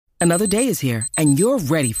Another day is here, and you're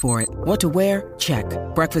ready for it. What to wear? Check.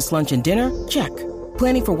 Breakfast, lunch, and dinner? Check.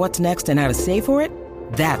 Planning for what's next and how to save for it?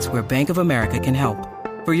 That's where Bank of America can help.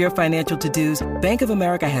 For your financial to-dos, Bank of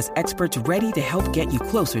America has experts ready to help get you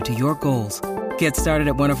closer to your goals. Get started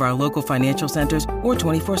at one of our local financial centers or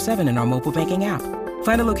 24/7 in our mobile banking app.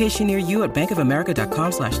 Find a location near you at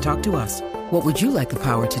bankofamerica.com/talktous. What would you like the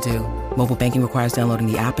power to do? Mobile banking requires downloading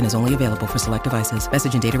the app and is only available for select devices.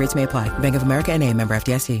 Message and data rates may apply. Bank of America N.A., member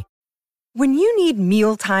FDIC. When you need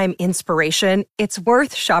mealtime inspiration, it's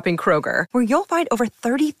worth shopping Kroger, where you'll find over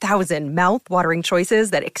 30,000 mouth-watering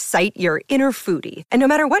choices that excite your inner foodie. And no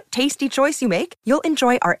matter what tasty choice you make, you'll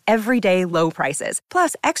enjoy our everyday low prices,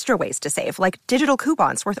 plus extra ways to save, like digital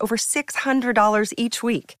coupons worth over $600 each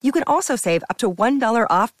week. You can also save up to $1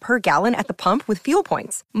 off per gallon at the pump with fuel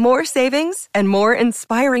points. More savings and more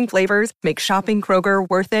inspiring flavors make shopping Kroger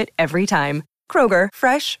worth it every time. Kroger,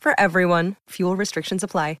 fresh for everyone. Fuel restrictions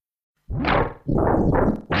apply.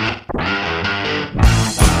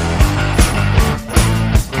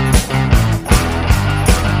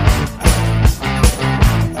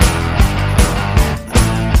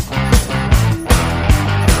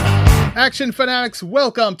 Action fanatics,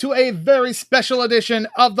 welcome to a very special edition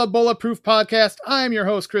of the Bulletproof Podcast. I am your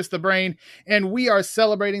host, Chris the Brain, and we are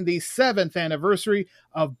celebrating the 7th anniversary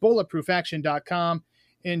of BulletproofAction.com.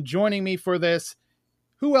 And joining me for this,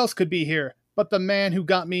 who else could be here but the man who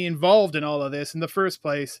got me involved in all of this in the first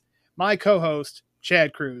place, my co-host,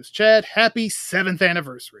 Chad Cruz. Chad, happy 7th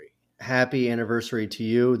anniversary. Happy anniversary to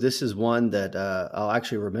you. This is one that I'll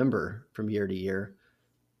actually remember from year to year.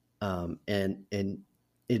 And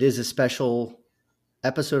it is a special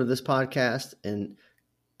episode of this podcast. And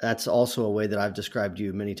that's also a way that I've described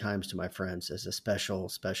you many times to my friends, as a special,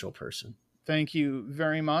 special person. Thank you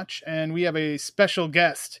very much. And we have a special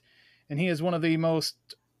guest, and he is one of the most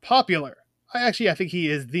popular. I think he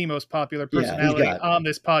is the most popular personality on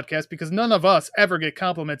this podcast, because none of us ever get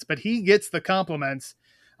compliments, but he gets the compliments.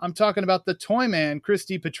 I'm talking about the toy man, Chris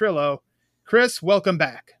DiPetrillo. Chris, welcome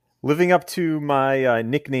back. Living up to my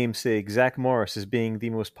nickname sake, Zach Morris, as being the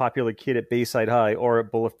most popular kid at Bayside High, or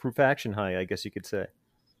at Bulletproof Action High, I guess you could say.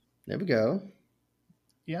 There we go.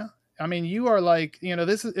 Yeah. I mean, you are like,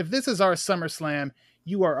 if this is our SummerSlam,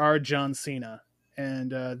 you are our John Cena.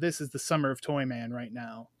 And this is the summer of Toy Man right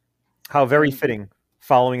now. How very fitting,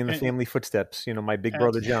 following in the family footsteps, my big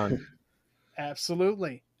brother John.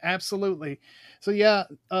 Absolutely. Absolutely. So, yeah,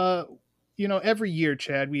 every year,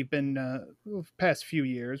 Chad, we've been, past few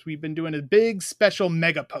years, we've been doing a big special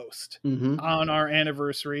mega post on our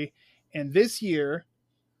anniversary. And this year,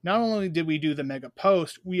 not only did we do the mega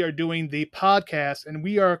post, we are doing the podcast, and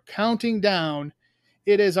we are counting down.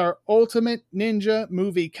 It is our Ultimate Ninja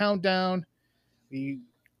Movie Countdown. We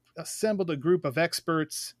assembled a group of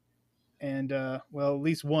experts, and at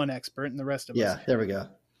least one expert, and the rest of us. Yeah, there we go.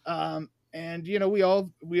 And we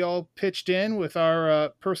all pitched in with our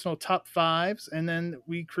personal top fives, and then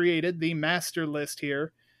we created the master list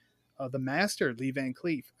here. The master, Lee Van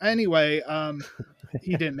Cleef. Anyway,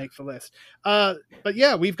 he didn't make the list. But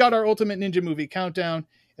yeah, we've got our Ultimate Ninja Movie Countdown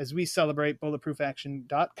as we celebrate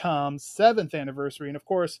BulletproofAction.com's 7th anniversary. And of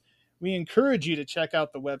course, we encourage you to check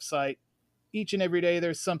out the website. Each and every day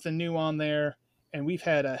there's something new on there, and we've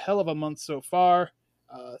had a hell of a month so far.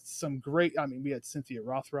 We had Cynthia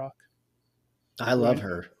Rothrock. I love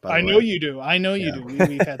her. I know you do.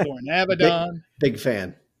 We've had Lauren Avedon. Big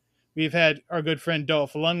fan. We've had our good friend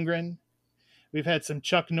Dolph Lundgren. We've had some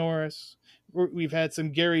Chuck Norris. We've had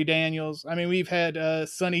some Gary Daniels. I mean, we've had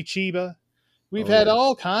Sonny Chiba. We've had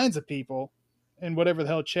all kinds of people, and whatever the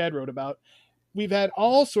hell Chad wrote about. We've had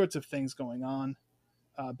all sorts of things going on.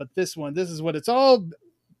 But this is what it's all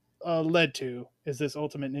led to, is this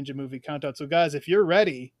Ultimate Ninja Movie Countdown. So, guys, if you're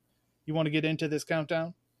ready, you want to get into this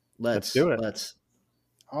countdown? Let's do it. Let's.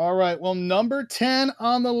 All right. Well, number 10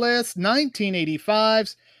 on the list,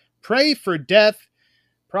 1985's Pray for Death.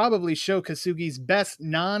 Probably Sho Kosugi's best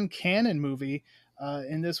non-canon movie.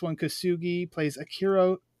 In this one, Kosugi plays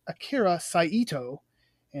Akira Saito,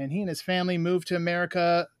 and he and his family moved to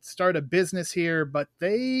America, start a business here, but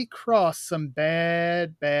they cross some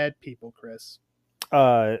bad people, Chris.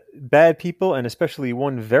 Bad people, and especially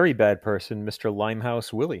one very bad person, Mr.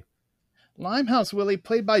 Limehouse Willie. Limehouse Willie,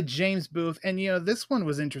 played by James Booth. And, this one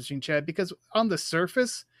was interesting, Chad, because on the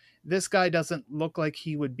surface, this guy doesn't look like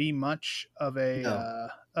he would be much of an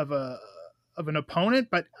opponent,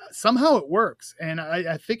 but somehow it works. And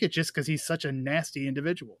I think it's just because he's such a nasty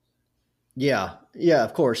individual. Yeah,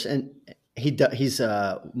 of course. And he's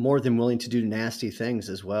more than willing to do nasty things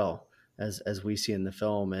as well, as we see in the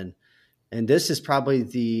film. And this is probably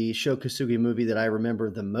the Sho Kosugi movie that I remember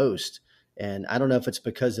the most. And I don't know if it's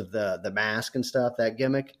because of the mask and stuff, that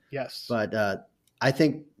gimmick. Yes. But I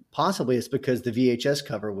think possibly it's because the VHS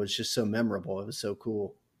cover was just so memorable. It was so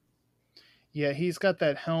cool. Yeah, he's got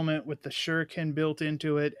that helmet with the shuriken built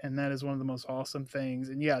into it, and that is one of the most awesome things.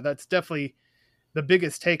 And yeah, that's definitely the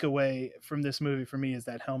biggest takeaway from this movie for me, is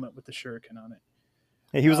that helmet with the shuriken on it.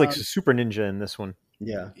 Yeah, he was like a super ninja in this one.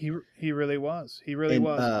 Yeah. He really was. He really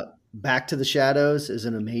was. Back to the Shadows is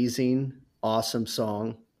an amazing, awesome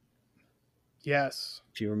song. Yes.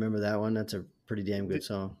 If you remember that one, that's a pretty damn good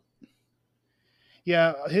song.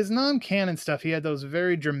 Yeah, his non-canon stuff, he had those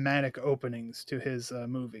very dramatic openings to his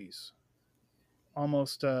movies.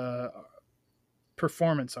 Almost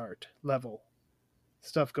performance art level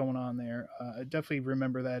stuff going on there. I definitely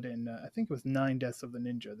remember that in, I think it was 9 Deaths of the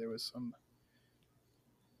Ninja. There was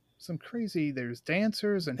some crazy, there's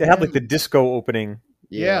dancers and they had like the disco opening.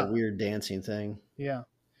 Yeah. Weird dancing thing. Yeah.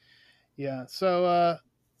 So,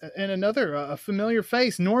 and another a familiar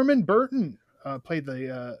face, Norman Burton played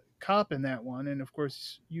the cop in that one, and of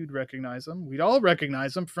course you'd recognize him. We'd all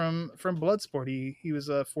recognize him from Bloodsport. He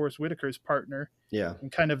was Forrest Whitaker's partner. Yeah,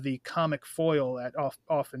 and kind of the comic foil at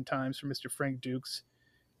oftentimes for Mr. Frank Dukes,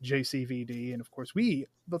 JCVD, and of course the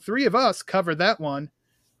three of us covered that one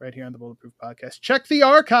right here on the Bulletproof Podcast. Check the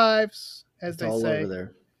archives, as they say. It's all over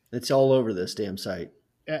there. It's all over this damn site.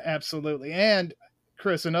 Absolutely. And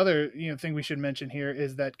Chris, another thing we should mention here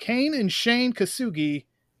is that Kane and Shane Kasugi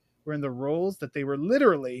were in the roles that they were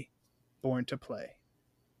literally born to play.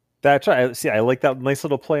 That's right. See, I like that nice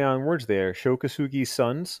little play on words there. Sho Kasugi's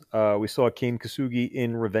sons. We saw Kane Kasugi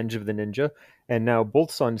in Revenge of the Ninja, and now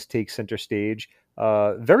both sons take center stage.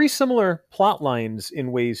 Very similar plot lines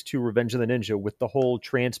in ways to Revenge of the Ninja, with the whole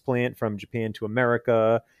transplant from Japan to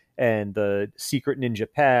America, and the secret ninja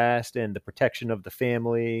past, and the protection of the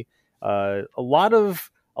family. A lot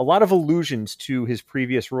of allusions to his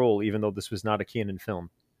previous role, even though this was not a canon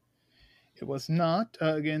film. It was not.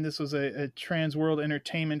 Again, this was a Trans World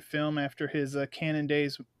Entertainment film. After his canon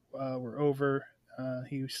days were over,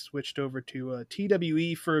 he switched over to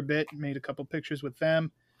TWE for a bit, made a couple pictures with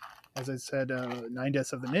them. As I said, 9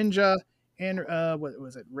 Deaths of the Ninja, and what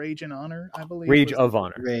was it? Rage and Honor, I believe. Rage of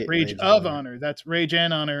Honor. Rage of Honor. That's Rage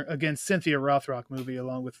and Honor against Cynthia Rothrock movie,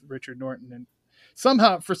 along with Richard Norton. And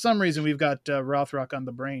somehow, for some reason, we've got Rothrock on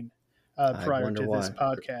the brain. Prior to this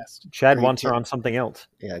podcast. Chad wants her on something else.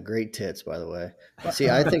 Yeah, great tits, by the way. See,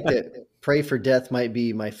 I think that Pray for Death might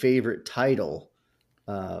be my favorite title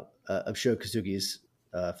of Sho Kasugi's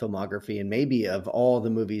filmography, and maybe of all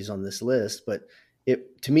the movies on this list. But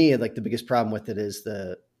to me, like, the biggest problem with it is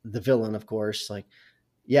the villain, of course. Like,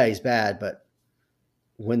 yeah, he's bad, but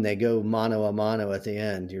when they go mano a mano at the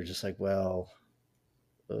end, you're just like, well,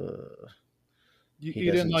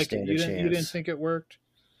 you didn't like it. You didn't think it worked.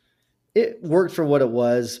 It worked for what it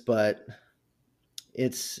was, but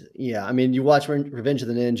I mean, you watch Revenge of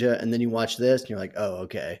the Ninja and then you watch this and you're like, oh,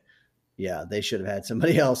 okay. Yeah, they should have had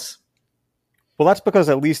somebody else. Well, that's because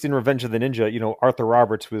at least in Revenge of the Ninja, Arthur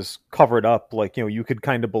Roberts was covered up. Like, you could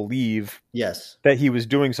kind of believe that he was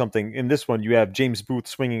doing something. In this one, you have James Booth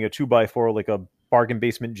swinging a 2x4 like a bargain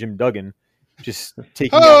basement Jim Duggan, just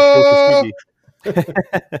taking out Sho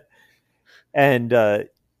Kasugi. And,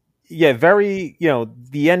 yeah, very,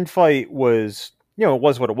 the end fight was, it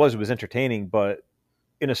was what it was. It was entertaining, but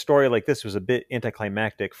in a story like this, it was a bit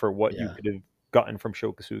anticlimactic for what you could have gotten from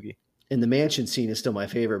Sho Kasugi. And the mansion scene is still my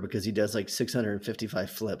favorite because he does like 655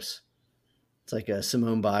 flips. It's like a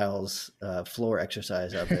Simone Biles floor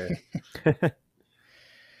exercise out there.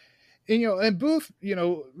 And Booth,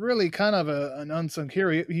 really kind of an unsung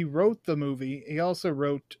hero. He wrote the movie. He also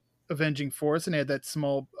wrote Avenging Force, and he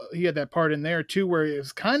had that part in there too, where it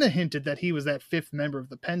was kind of hinted that he was that fifth member of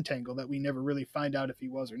the Pentangle that we never really find out if he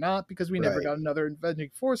was or not, because we never got another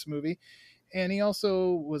Avenging Force movie. And he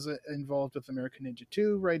also was involved with American Ninja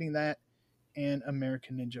 2, writing that, and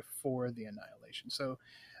American Ninja 4, The Annihilation. So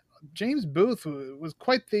James Booth was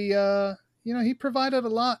quite the, he provided a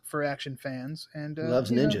lot for action fans, and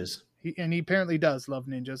loves ninjas. He apparently does love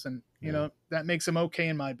ninjas, and that makes him okay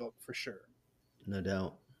in my book for sure. No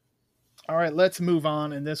doubt. All right, let's move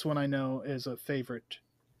on. And this one I know is a favorite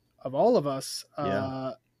of all of us.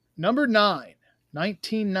 Number 9,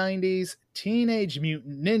 1990s Teenage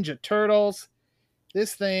Mutant Ninja Turtles.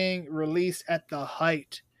 This thing released at the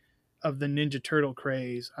height of the Ninja Turtle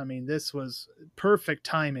craze. I mean, this was perfect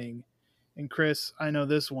timing. And Chris, I know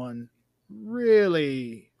this one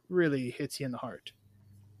really, really hits you in the heart.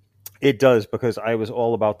 It does, because I was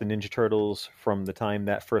all about the Ninja Turtles from the time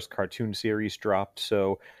that first cartoon series dropped.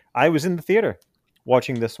 So I was in the theater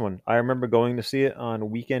watching this one. I remember going to see it on a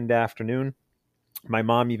weekend afternoon. My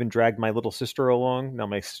mom even dragged my little sister along. Now,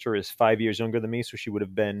 my sister is 5 years younger than me, so she would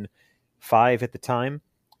have been 5 at the time.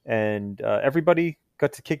 And everybody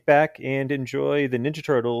got to kick back and enjoy the Ninja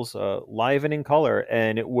Turtles live and in color.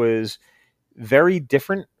 And it was very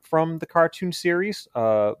different from the cartoon series,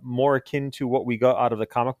 more akin to what we got out of the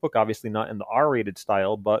comic book, obviously not in the R-rated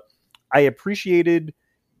style, but I appreciated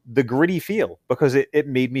the gritty feel because it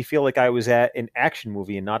made me feel like I was at an action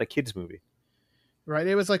movie and not a kid's movie. Right.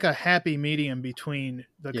 It was like a happy medium between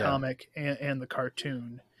the comic and the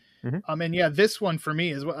cartoon. Mm-hmm. And yeah, this one for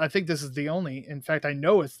me is, I think this is the only, in fact, I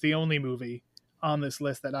know it's the only movie on this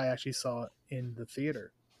list that I actually saw in the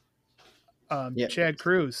theater. Chad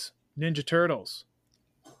Cruz, Ninja Turtles.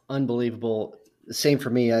 Unbelievable. Same for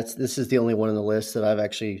me. This is the only one on the list that I've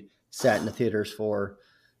actually sat in the theaters for.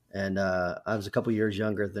 And I was a couple years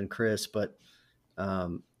younger than Chris, but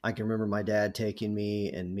I can remember my dad taking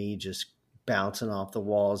me and me just bouncing off the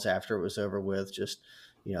walls after it was over with, just,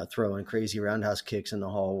 throwing crazy roundhouse kicks in the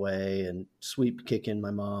hallway and sweep kicking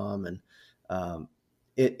my mom. And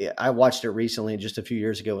I watched it recently, just a few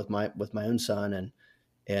years ago with my own son.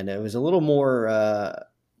 And it was a little more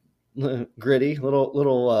gritty,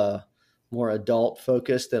 little more adult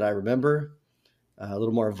focused that I remember, a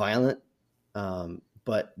little more violent.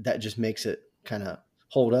 But that just makes it kind of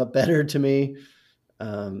hold up better to me.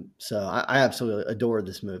 So I absolutely adore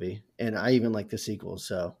this movie, and I even like the sequels.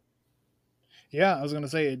 So, yeah, I was going to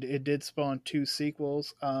say it did spawn 2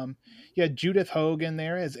 sequels. Judith Hoag in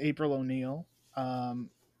there as April O'Neil,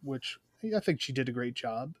 which I think she did a great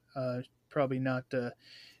job. Probably not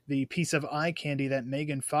the piece of eye candy that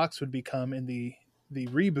Megan Fox would become in the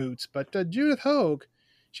reboots, but Judith Hoag,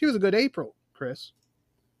 she was a good April, Chris.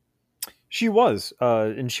 She was,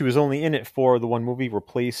 and she was only in it for the one movie,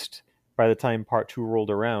 replaced by the time part 2 rolled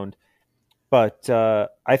around. But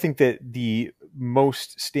I think that the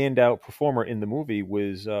most standout performer in the movie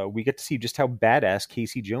was we get to see just how badass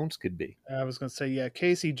Casey Jones could be. I was going to say, yeah,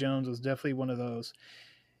 Casey Jones was definitely one of those.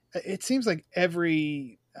 It seems like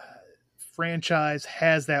every franchise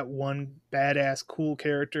has that one badass, cool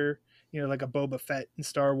character, like a Boba Fett in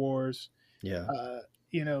Star Wars. Yeah.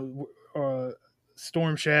 Or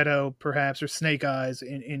Storm Shadow, perhaps, or Snake Eyes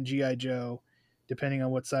in G.I. Joe, depending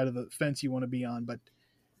on what side of the fence you want to be on. But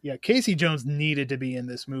yeah, Casey Jones needed to be in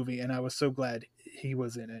this movie, and I was so glad he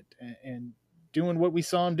was in it and doing what we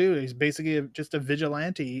saw him do. He's basically just a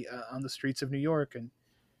vigilante on the streets of New York. And,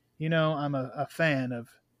 I'm a fan of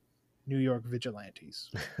New York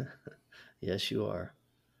vigilantes. Yes, you are.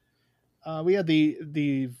 We had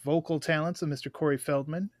the vocal talents of Mr. Corey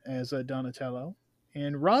Feldman as Donatello.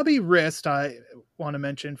 And Robbie Rist, I want to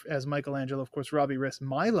mention as Michelangelo, of course, Robbie Rist,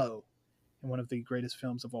 Milo, in one of the greatest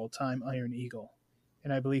films of all time, Iron Eagle.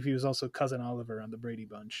 And I believe he was also Cousin Oliver on The Brady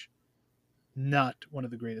Bunch. Not one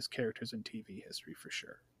of the greatest characters in TV history, for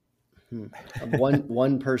sure.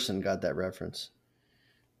 One person got that reference.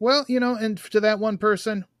 Well, and to that one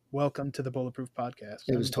person, welcome to the Bulletproof Podcast.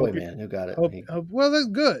 It was Toy Man who got it. Well, that's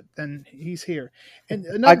good. Then he's here.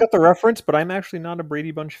 And I got the reference, but I'm actually not a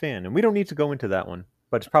Brady Bunch fan. And we don't need to go into that one.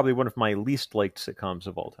 But it's probably one of my least liked sitcoms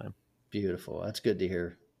of all time. Beautiful. That's good to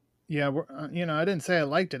hear. Yeah, I didn't say I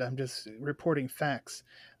liked it. I'm just reporting facts.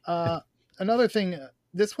 Another thing,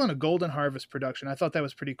 this one, a Golden Harvest production. I thought that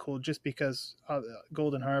was pretty cool just because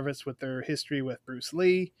Golden Harvest, with their history with Bruce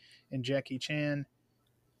Lee and Jackie Chan.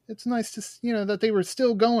 It's nice to, that they were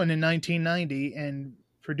still going in 1990 and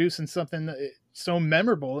producing something so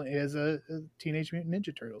memorable as a Teenage Mutant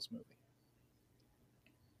Ninja Turtles movie.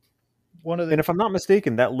 And if I'm not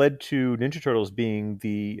mistaken, that led to Ninja Turtles being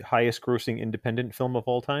the highest grossing independent film of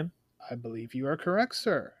all time. I believe you are correct,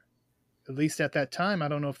 sir. At least at that time. I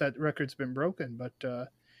don't know if that record's been broken, but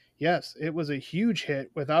yes, it was a huge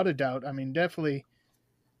hit without a doubt. I mean, definitely,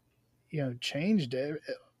 changed it.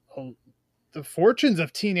 The fortunes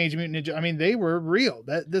of Teenage Mutant Ninja, I mean, they were real.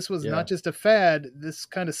 This was not just a fad. This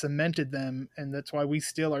kind of cemented them, and that's why we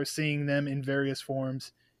still are seeing them in various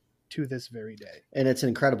forms to this very day. And it's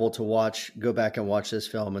incredible to go back and watch this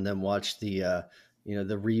film and then watch the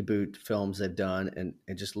reboot films they've done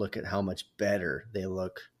and just look at how much better they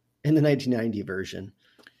look in the 1990 version.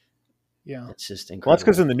 Yeah. It's just incredible. Well, that's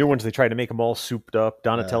because in the new ones, they tried to make them all souped up.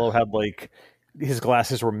 Donatello had his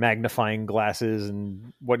glasses were magnifying glasses,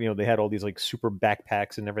 and they had all these super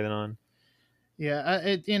backpacks and everything on. Yeah,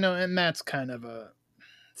 and that's kind of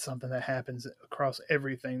something that happens across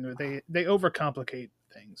everything. They overcomplicate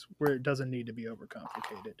things where it doesn't need to be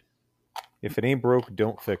overcomplicated. If it ain't broke,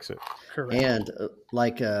 don't fix it. Correct. And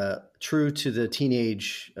true to the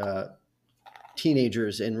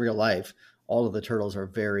teenagers in real life, all of the turtles are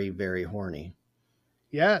very, very horny.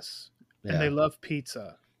 Yes, and they love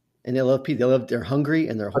pizza. And they love people. They're hungry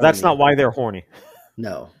and they're horny. But that's not why they're horny.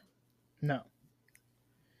 No.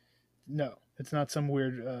 It's not some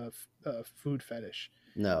weird food fetish.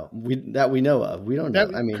 No, that we know of. We don't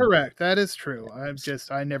know. Correct. That is true.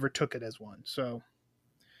 I never took it as one. So,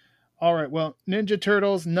 all right. Well, Ninja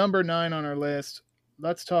Turtles, number 9 on our list.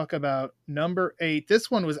 Let's talk about number 8.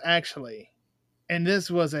 This one was actually, and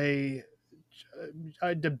this was I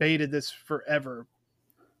debated this forever,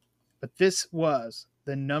 but this was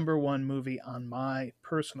the number 1 movie on my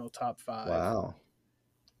personal top 5. Wow.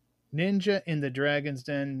 Ninja in the Dragon's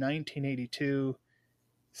Den, 1982,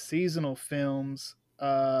 seasonal films.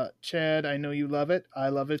 Chad, I know you love it. I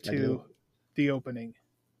love it too. The opening.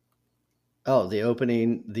 Oh, the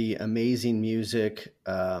opening, the amazing music.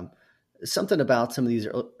 Something about some of these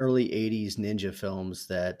early 80s ninja films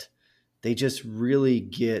that they just really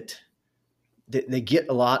they get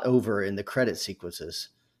a lot over in the credit sequences.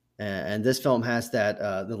 And this film has that,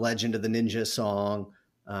 the Legend of the Ninja song.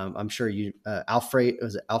 I'm sure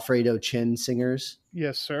Alfredo Chin Singers?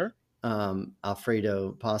 Yes, sir.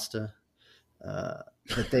 Alfredo Pasta.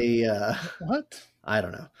 But they, what? I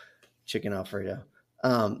don't know. Chicken Alfredo.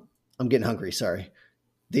 I'm getting hungry. Sorry.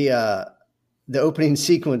 The opening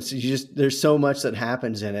sequence, there's so much that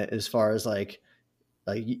happens in it as far as like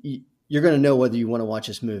you're going to know whether you want to watch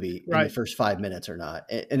this movie in the first 5 minutes or not.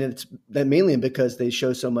 And it's that mainly because they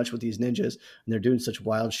show so much with these ninjas and they're doing such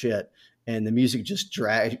wild shit. And the music just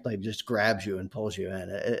grabs you and pulls you in.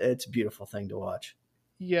 It's a beautiful thing to watch.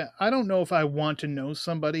 Yeah. I don't know if I want to know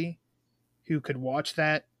somebody who could watch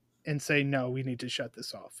that and say, no, we need to shut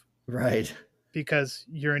this off. Right. Because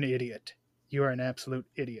you're an idiot. You are an absolute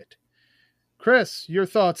idiot. Chris, your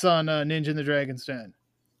thoughts on Ninja in the Dragon's Den?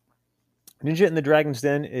 Ninja in the Dragon's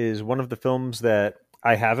Den is one of the films that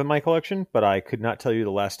I have in my collection, but I could not tell you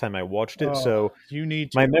the last time I watched it. So you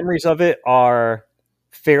need to. My memories of it are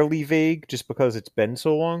fairly vague just because it's been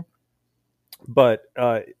so long. But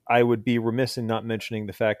I would be remiss in not mentioning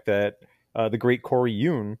the fact that the great Corey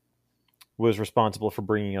Yuen was responsible for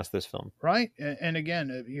bringing us this film. Right. And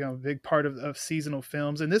again, a big part of seasonal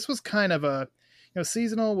films. And this was kind of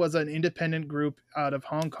Seasonal was an independent group out of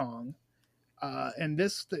Hong Kong. And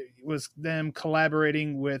this was them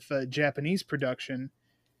collaborating with a Japanese production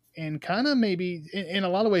and kind of maybe in a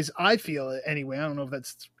lot of ways, I feel anyway, I don't know if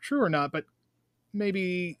that's true or not, but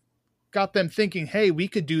maybe got them thinking, hey, we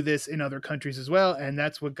could do this in other countries as well. And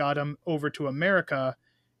that's what got them over to America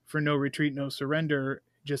for No Retreat, No Surrender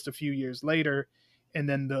just a few years later. And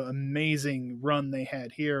then the amazing run they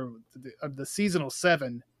had here, the seasonal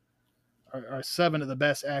 7 are 7 of the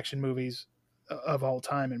best action movies of all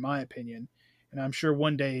time, in my opinion. And I'm sure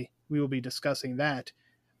one day we will be discussing that.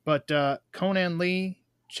 But Conan Lee,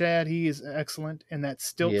 Chad, he is excellent in that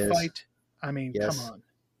stilt fight. I mean, come on.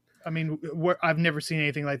 I mean, I've never seen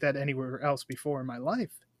anything like that anywhere else before in my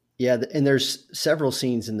life. Yeah, and there's several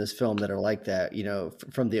scenes in this film that are like that.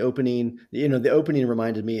 From the opening. The opening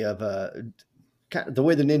reminded me of kind of the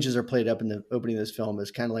way the ninjas are played up in the opening of this film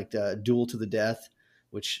is kind of like the Duel to the Death,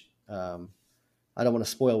 which I don't want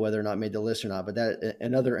to spoil whether or not made the list or not. But that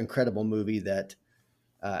another incredible movie that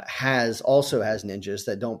also has ninjas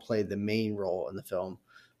that don't play the main role in the film,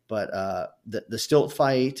 but the stilt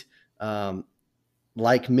fight.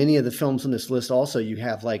 Like many of the films on this list, also you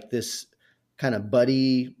have like this kind of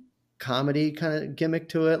buddy comedy kind of gimmick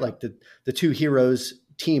to it. Like the two heroes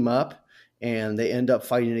team up and they end up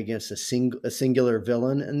fighting against a singular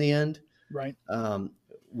villain in the end. Right.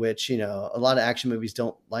 Which, a lot of action movies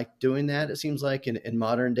don't like doing that. It seems like in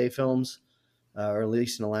modern day films, or at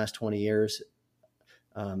least in the last 20 years,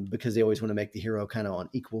 because they always want to make the hero kind of on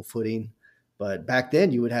equal footing. But back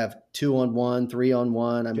then you would have 2-on-1,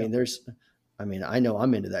 3-on-1. I know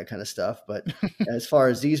I'm into that kind of stuff, but as far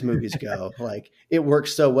as these movies go, like it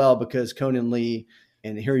works so well because Conan Lee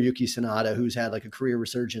and Hiroyuki Sanada, who's had like a career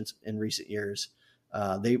resurgence in recent years,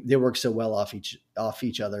 they work so well off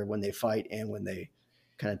each other when they fight and when they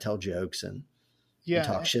kind of tell jokes and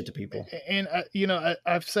talk shit to people. And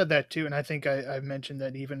I've said that too, and I think I've mentioned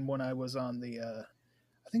that even when I was on the,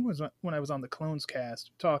 I think it was when I was on the Clones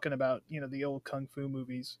Cast talking about the old kung fu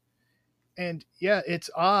movies. And yeah, it's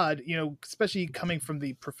odd, especially coming from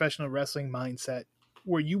the professional wrestling mindset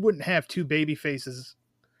where you wouldn't have two baby faces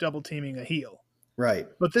double teaming a heel. Right.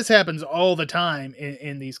 But this happens all the time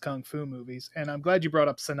in these kung fu movies. And I'm glad you brought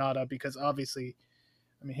up Sanada because obviously,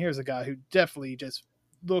 here's a guy who definitely just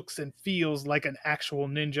looks and feels like an actual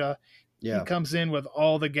ninja. Yeah. He comes in with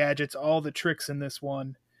all the gadgets, all the tricks in this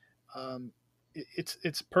one.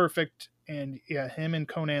 It's perfect. And yeah, him and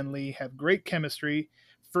Conan Lee have great chemistry.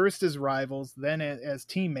 First as rivals, then as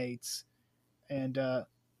teammates, and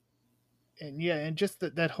and just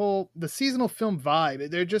that whole the seasonal film vibe.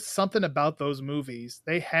 There's just something about those movies.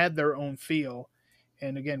 They had their own feel,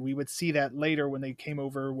 and again, we would see that later when they came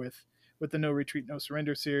over with the No Retreat, No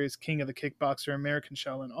Surrender series, King of the Kickboxer, American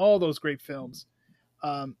Shaolin, all those great films.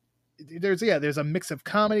 There's a mix of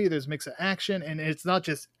comedy, there's a mix of action, and it's not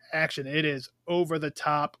just action. It is over the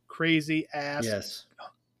top, crazy ass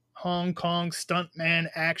Hong Kong stuntman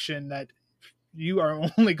action that you are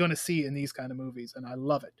only going to see in these kind of movies, and I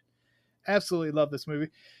love it. Absolutely love this movie.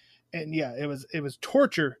 And yeah, it was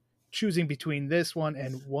torture choosing between this one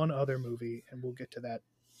and one other movie, and we'll get to that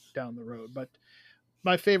down the road. But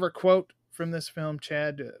my favorite quote from this film,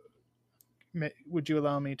 Chad, would you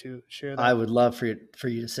allow me to share that? I would love for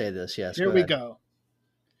you to say this. Yes. Here we go.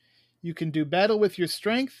 You can do battle with your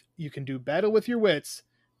strength. You can do battle with your wits,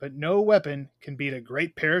 but no weapon can beat a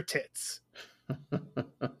great pair of tits.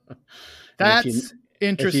 That's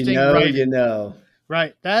interesting. If you know, writing. You know.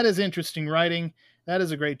 Right. That is interesting writing. That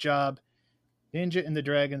is a great job. Ninja in the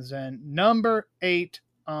Dragon's Den, number 8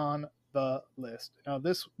 on the list. Now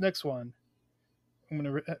this next one, I'm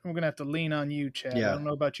gonna have to lean on you, Chad. Yeah. I don't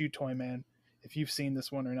know about you, Toy Man, if you've seen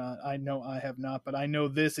this one or not. I know I have not, but I know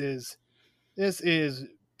this is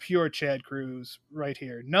pure Chad Cruz right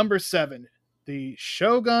here. Number 7, The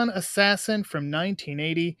Shogun Assassin from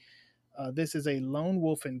 1980. This is a Lone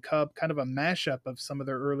Wolf and Cub, kind of a mashup of some of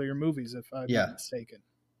their earlier movies, if I'm not mistaken.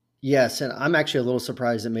 Yes, and I'm actually a little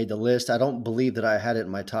surprised it made the list. I don't believe that I had it in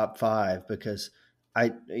my top 5 because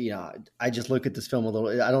I just look at this film a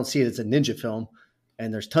little. I don't see it as a ninja film,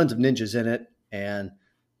 and there's tons of ninjas in it, and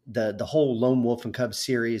the whole Lone Wolf and Cub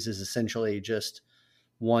series is essentially just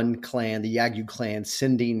one clan, the Yagyu clan,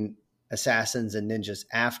 sending assassins and ninjas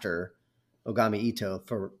after Ogami Ito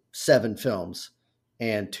for 7 films.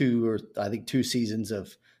 And 2 seasons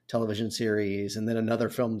of television series, and then another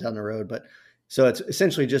film down the road. But so it's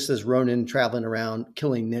essentially just this Ronin traveling around,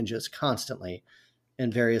 killing ninjas constantly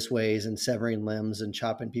in various ways, and severing limbs and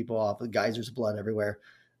chopping people off with geysers of blood everywhere.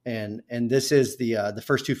 And this is the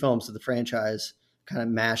first 2 films of the franchise kind of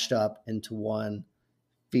mashed up into one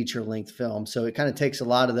feature length film. So it kind of takes a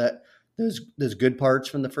lot of those good parts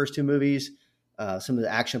from the first 2 movies, some of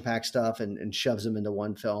the action packed stuff, and shoves them into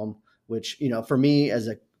one film. Which, for me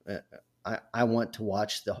I want to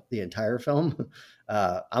watch the entire film.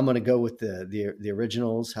 I'm going to go with the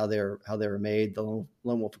originals, how they were made, the Lone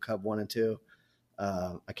Wolf and Cub 1 and 2.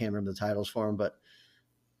 I can't remember the titles for them, but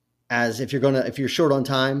if you're short on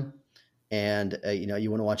time and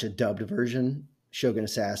you want to watch a dubbed version, Shogun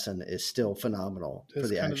Assassin is still phenomenal for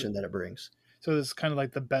the action that it brings. So this is kind of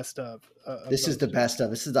like the best of. This is the best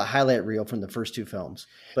of. This is the highlight reel from the first 2 films.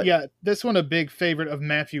 But yeah, this one a big favorite of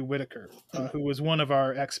Matthew Whitaker, who was one of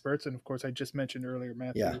our experts, and of course I just mentioned earlier,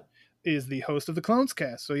 Matthew is the host of the Clones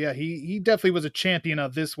Cast. So yeah, he definitely was a champion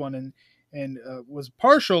of this one, and was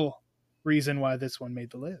partial reason why this one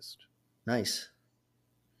made the list. Nice.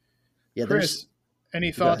 Yeah, Chris,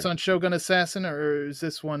 any thoughts on Shogun Assassin, or is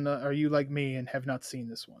this one? Are you like me and have not seen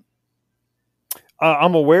this one?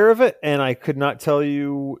 I'm aware of it, and I could not tell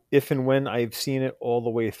you if and when I've seen it all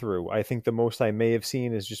the way through. I think the most I may have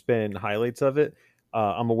seen has just been highlights of it.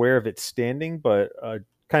 I'm aware of its standing, but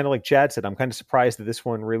kind of like Chad said, I'm kind of surprised that this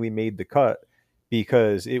one really made the cut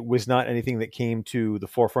because it was not anything that came to the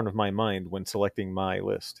forefront of my mind when selecting my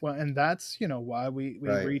list. Well, and that's, why we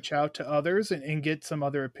reach out to others and get some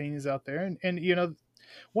other opinions out there. And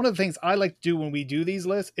one of the things I like to do when we do these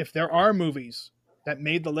lists, if there are movies that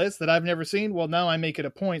made the list that I've never seen, well, now I make it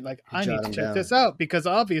a point. Like, I need to check this out because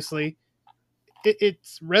obviously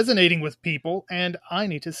it's resonating with people, and I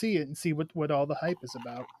need to see it and see what all the hype is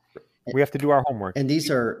about. We have to do our homework. And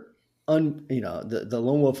these are, the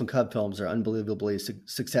Lone Wolf and Cub films are unbelievably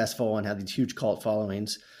successful and have these huge cult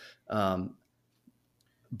followings. But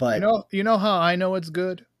you know how I know it's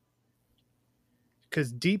good?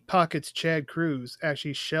 Because Deep Pockets Chad Cruz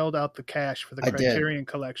actually shelled out the cash for the Criterion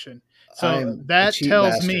Collection. So that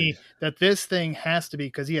tells me that this thing has to be,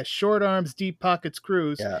 because he has Short Arms, Deep Pockets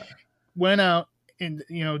Cruz, went out and,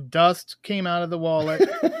 dust came out of the wallet,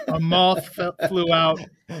 a moth flew out,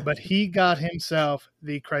 but he got himself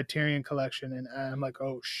the Criterion Collection. And I'm like,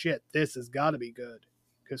 oh shit, this has got to be good.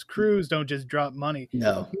 Because Cruz don't just drop money.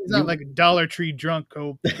 No. He's not like a Dollar Tree drunk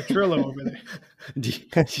Petrillo over there.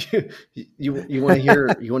 You want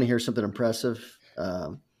to hear something impressive?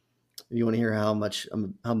 You want to hear how much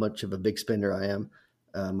of a big spender I am?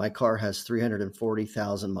 My car has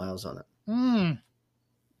 340,000 miles on it.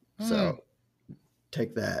 So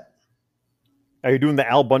take that. Are you doing the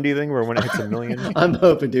Al Bundy thing where when it hits 1 million? I'm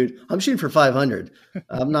hoping, dude. I'm shooting for 500.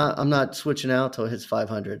 I'm not switching out till it hits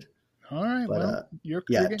 500. All right. But, you're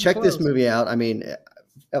check close. this movie out. I mean,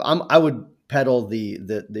 I would peddle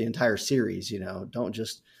the entire series. Don't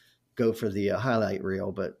just go for the highlight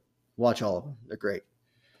reel, but watch all of them. They're great.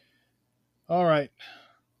 All right.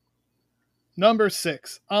 Number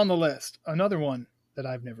 6 on the list. Another one that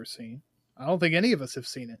I've never seen. I don't think any of us have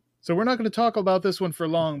seen it. So we're not going to talk about this one for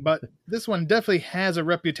long, but this one definitely has a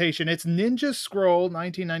reputation. It's Ninja Scroll,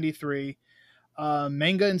 1993.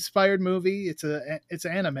 Manga-inspired movie. It's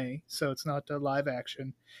anime, so it's not live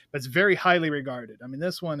action, but it's very highly regarded. I mean,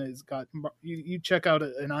 this one has got, you check out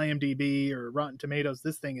an IMDb or Rotten Tomatoes,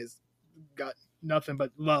 this thing has got nothing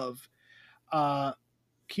but love.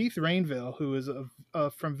 Keith Rainville, who is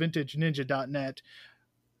from VintageNinja.net,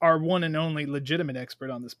 our one and only legitimate expert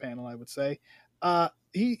on this panel, I would say.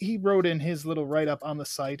 He wrote in his little write-up on the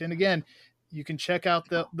site, and again, you can check out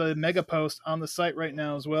the mega post on the site right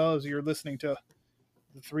now, as well as you're listening to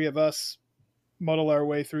the three of us muddle our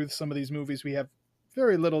way through some of these movies we have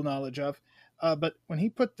very little knowledge of. But when he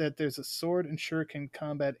put that there's a sword and shuriken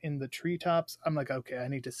combat in the treetops, I'm like, okay, I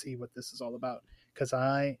need to see what this is all about, because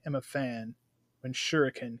I am a fan when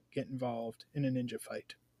shuriken get involved in a ninja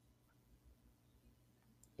fight.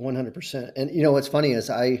 100%. And what's funny is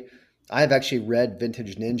I've actually read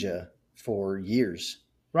Vintage Ninja for years.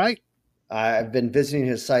 Right. I've been visiting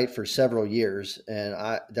his site for several years, and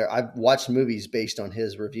I've watched movies based on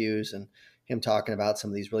his reviews and him talking about some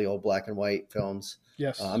of these really old black and white films.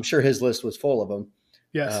 Yes. I'm sure his list was full of them.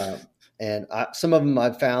 Yes. And some of them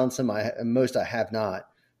I've found, most I have not.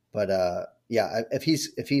 But if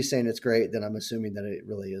he's saying it's great, then I'm assuming that it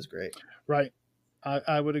really is great. Right.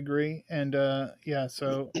 I would agree. And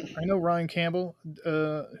so I know Ryan Campbell,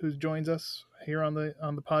 who joins us here on the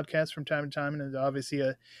podcast from time to time, and is obviously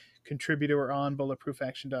a contributor on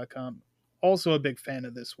bulletproofaction.com. Also a big fan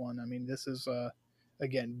of this one. I mean, this is,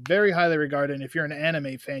 again, very highly regarded. And if you're an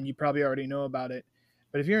anime fan, you probably already know about it.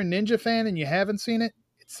 But if you're a ninja fan and you haven't seen it,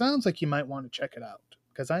 it sounds like you might want to check it out.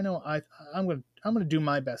 Because I know I'm going to do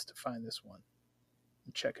my best to find this one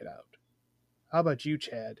and check it out. How about you,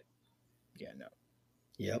 Chad? Yeah, no.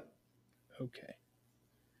 Yep. Okay.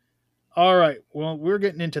 All right. Well, we're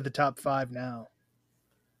getting into the top 5 now.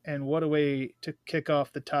 And what a way to kick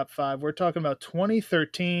off the top 5. We're talking about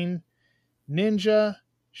 2013 Ninja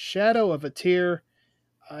Shadow of a Tear.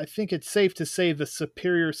 I think it's safe to say the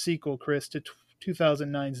superior sequel, Chris, to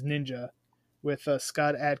 2009's Ninja, with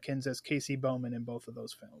Scott Adkins as Casey Bowman in both of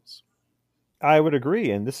those films. I would agree.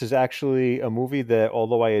 And this is actually a movie that,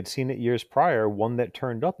 although I had seen it years prior, one that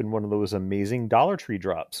turned up in one of those amazing Dollar Tree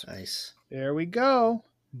drops. Nice. There we go.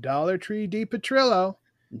 Dollar Tree Di Petrillo.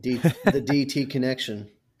 The DT connection.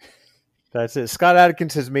 That's it. Scott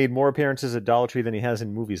Adkins has made more appearances at Dollar Tree than he has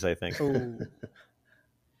in movies, I think. Oh.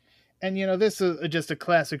 And, this is just a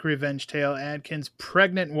classic revenge tale. Adkins'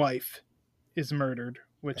 pregnant wife is murdered,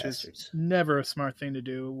 which is never a smart thing to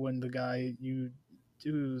do when the guy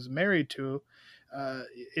who's married to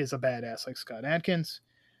is a badass like Scott Adkins.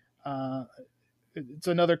 It's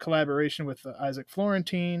another collaboration with Isaac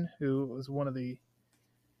Florentine, who was one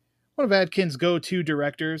of Adkins' go-to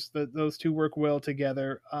directors. Those two work well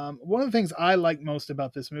together. One of the things I like most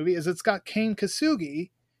about this movie is it's got Kane Kasugi,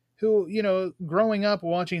 who, growing up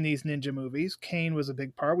watching these ninja movies, Kane was a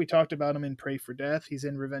big part. We talked about him in Pray for Death. He's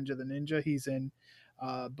in Revenge of the Ninja. He's in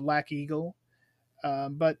Black Eagle.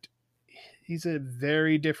 But he's a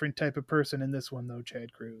very different type of person in this one, though,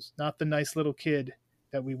 Chad Cruz. Not the nice little kid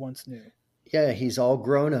that we once knew. Yeah, he's all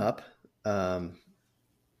grown up.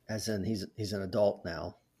 As in he's an adult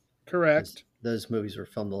now. Correct. Those movies were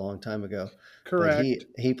filmed a long time ago. Correct.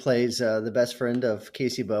 But he plays the best friend of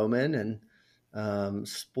Casey Bowman, and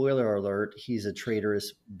spoiler alert, he's a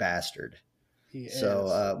traitorous bastard. He is.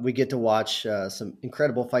 So we get to watch some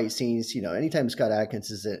incredible fight scenes. Anytime Scott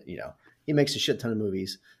Adkins is in, he makes a shit ton of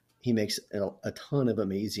movies. He makes a ton of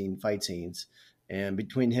amazing fight scenes. And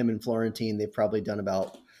between him and Florentine, they've probably done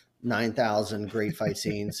about 9,000 great fight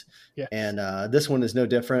scenes. Yes. And this one is no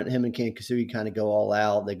different. Him and Kane Kasugi kind of go all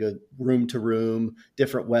out. They go room to room,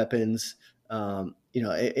 different weapons.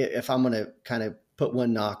 If I'm going to kind of put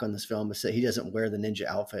one knock on this film, is that he doesn't wear the ninja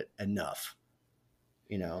outfit enough.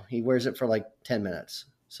 He wears it for like 10 minutes.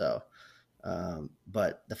 So,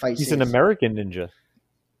 but the fight He's an American ninja.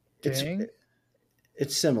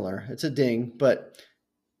 It's similar. It's a ding, but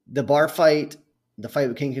the bar fight, the fight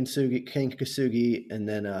with Kane Kasugi, and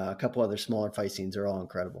then a couple other smaller fight scenes are all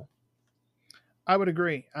incredible. I would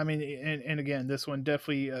agree. I mean, and again, this one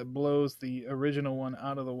definitely blows the original one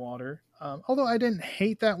out of the water. Although I didn't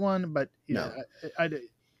hate that one, but I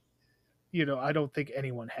don't think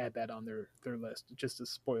anyone had that on their list. Just a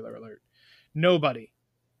spoiler alert. Nobody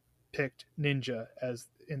picked Ninja as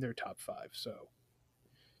in their top 5. So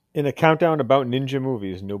In a countdown about ninja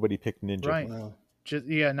movies, nobody picked Ninja. Right. Wow.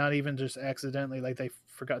 Not even just accidentally, like they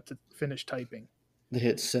forgot to finish typing. They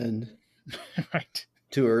hit send. Right.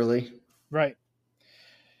 Too early. Right.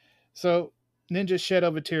 So, Ninja Shed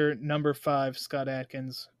Over Tier number 5, Scott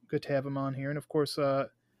Adkins. Good to have him on here. And of course,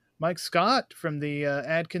 Mike Scott from the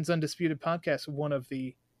Adkins Undisputed podcast, one of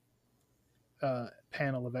the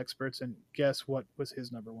panel of experts. And guess what was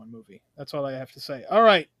his number 1 movie? That's all I have to say. All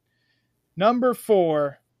right. Number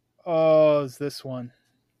 4. Oh, is this one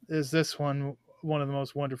one of the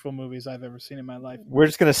most wonderful movies I've ever seen in my life? We're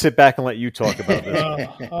just going to sit back and let you talk about this.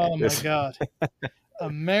 Oh my God.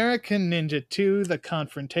 American Ninja 2, The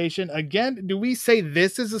Confrontation. Again, do we say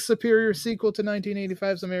this is a superior sequel to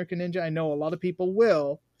 1985's American Ninja? I know a lot of people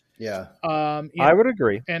will. Yeah. I would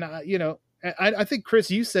agree. And, I think, Chris,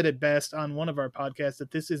 you said it best on one of our podcasts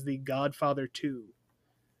that this is the Godfather 2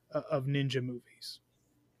 of ninja movies.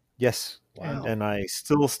 Yes. Wow. And I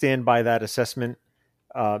still stand by that assessment.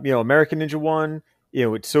 American Ninja 1,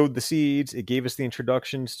 it sowed the seeds. It gave us the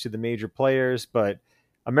introductions to the major players, but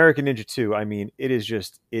American Ninja 2, I mean,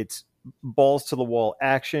 it's balls to the wall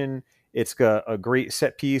action. It's got a great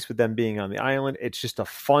set piece with them being on the island. It's just a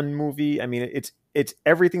fun movie. I mean, it's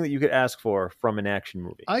everything that you could ask for from an action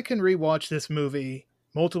movie. I can rewatch this movie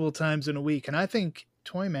multiple times in a week, and I think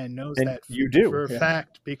Toyman knows and that you do for a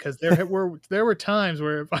fact, because there were times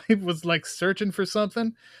where if I was like searching for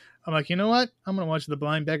something, I'm like, you know what? I'm going to watch the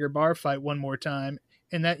Blind Beggar bar fight one more time.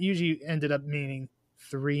 And that usually ended up meaning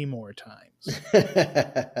 3 more times.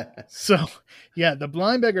 So, yeah, the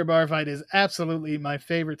Blind Beggar bar fight is absolutely my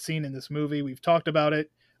favorite scene in this movie. We've talked about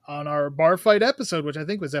it on our bar fight episode, which I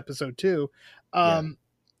think was episode 2.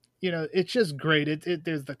 It's just great.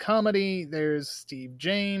 There's the comedy. There's Steve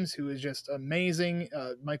James, who is just amazing.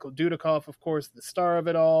 Michael Dudikoff, of course, the star of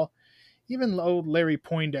it all. Even old Larry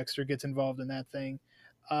Poindexter gets involved in that thing.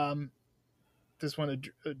 This one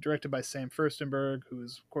directed by Sam Furstenberg, who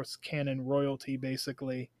is, of course, canon royalty,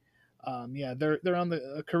 basically. They're on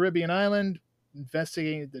the Caribbean island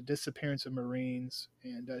investigating the disappearance of Marines.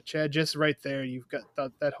 And Chad, just right there, you've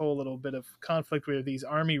got that whole little bit of conflict where these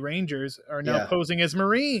Army Rangers are now posing as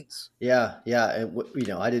Marines. Yeah. And,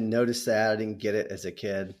 I didn't notice that. I didn't get it as a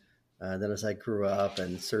kid. Then as I grew up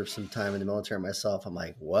and served some time in the military myself, I'm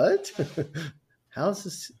like, what? How's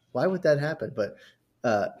this? Why would that happen? But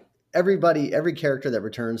every character that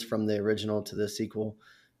returns from the original to the sequel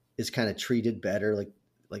is kind of treated better.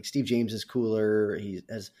 Like Steve James is cooler.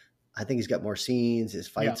 I think he's got more scenes. His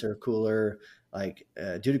fights are cooler. Like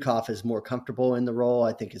Dudikoff is more comfortable in the role.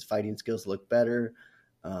 I think his fighting skills look better.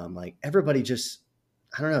 Like everybody just,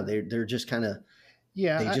 I don't know. They're just kind of,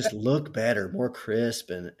 they just look better, more crisp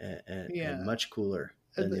and much cooler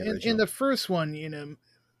than the original. In the first one,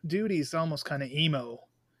 Duty's almost kind of emo.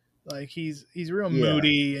 Like he's real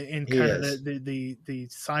moody and kind of the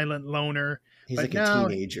silent loner. He's like a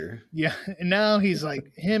teenager. Yeah. And now he's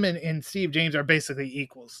like him and Steve James are basically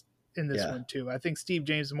equals in this one too. I think Steve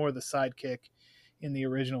James is more the sidekick in the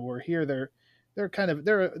original, where here they're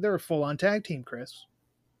a full on tag team, Chris.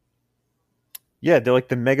 Yeah, they're like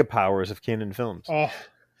the mega powers of canon films. Oh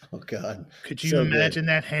God. Could you imagine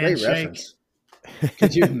that handshake?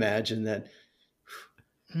 Could you imagine that?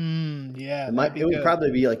 It would probably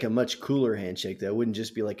be like a much cooler handshake. That wouldn't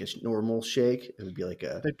just be like a normal shake. It would be like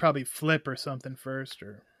they'd probably flip or something first,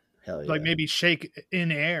 or like maybe shake in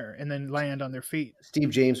air and then land on their feet.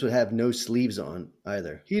 Steve James would have no sleeves on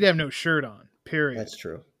either. He'd have no shirt on. Period. That's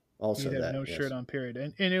true. Also, he'd have no shirt on. Period.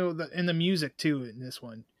 And the music too in this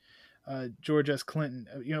one, George S. Clinton.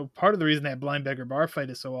 Part of the reason that Blind Beggar bar fight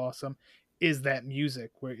is so awesome is that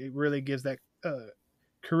music, where it really gives that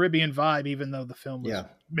Caribbean vibe, even though the film was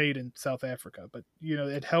made in South Africa. But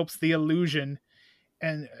it helps the illusion.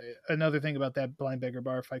 And another thing about that Blind Beggar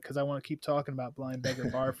bar fight, because I want to keep talking about Blind Beggar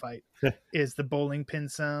bar fight, is the bowling pin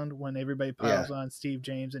sound when everybody piles on Steve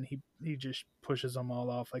James and he just pushes them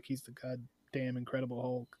all off like he's the goddamn Incredible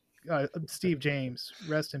Hulk. Steve James,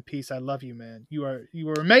 rest in peace. I love you, man. You are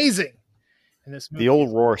amazing in this movie. The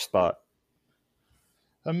old roar spot.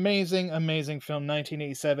 Amazing film,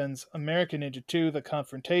 1987's American Ninja 2, The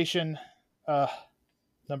Confrontation.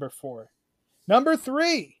 Number 4. Number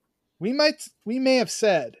 3. We may have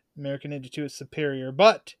said American Ninja 2 is superior,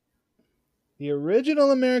 but the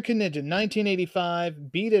original American Ninja,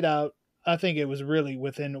 1985, beat it out. I think it was really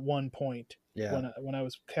within 1 point when I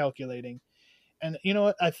was calculating. And you know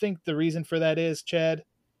what? I think the reason for that is, Chad,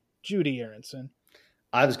 Judi Aronson.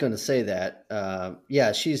 I was going to say that.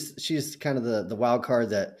 She's kind of the wild card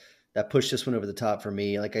that pushed this one over the top for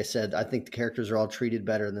me. Like I said, I think the characters are all treated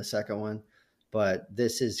better in the second one, but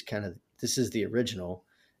this is the original.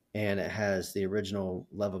 and it has the original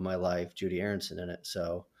love of my life, Judi Aronson, in it.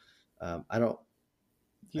 So I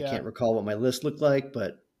can't recall what my list looked like,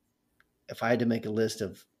 but if I had to make a list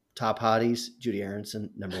of top hotties, Judi Aronson,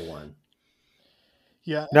 number one.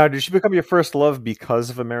 Yeah. Now, did she become your first love because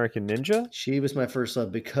of American Ninja? She was my first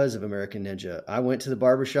love because of American Ninja. I went to the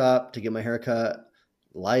barbershop to get my hair cut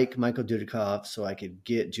like Michael Dudikoff so I could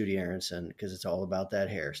get Judi Aronson because it's all about that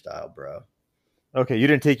hairstyle, bro. Okay, you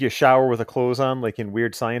didn't take your shower with her clothes on like in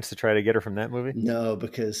Weird Science to try to get her from that movie? No,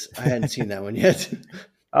 because I hadn't seen that one yet.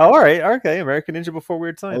 Oh, all right. Okay, American Ninja before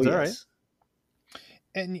Weird Science. All right.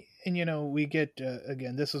 And you know, we get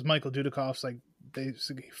again, this was Michael Dudikoff's like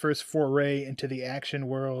basically first foray into the action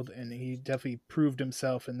world, and he definitely proved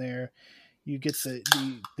himself in there. You get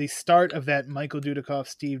the start of that Michael Dudikoff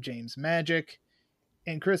Steve James magic.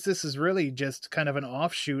 And Chris, this is really just kind of an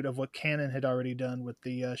offshoot of what Canon had already done with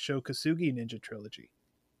the Sho Kosugi Ninja trilogy.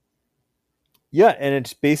 Yeah, and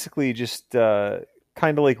it's basically just kind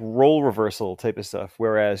of like role reversal type of stuff.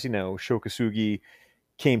 Whereas, you know, Sho Kosugi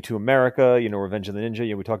came to America, you know, Revenge of the Ninja.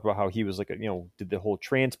 You know, we talked about how he was like, did the whole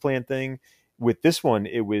transplant thing. With this one,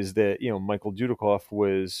 it was that, Michael Dudikoff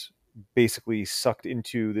was basically sucked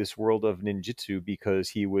into this world of ninjutsu because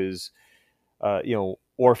he was,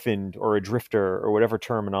 orphaned or a drifter or whatever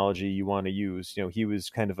terminology you want to use. He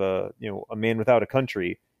was kind of a man without a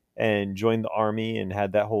country and joined the army and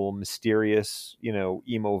had that whole mysterious,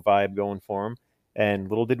 emo vibe going for him. And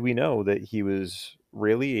little did we know that he was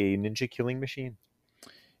really a ninja killing machine.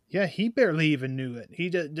 Yeah, he barely even knew it.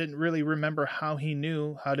 He didn't really remember how he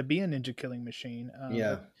knew how to be a ninja killing machine.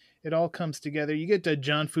 It all comes together. You get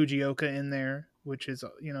John Fujioka in there, which is,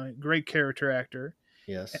 a great character actor.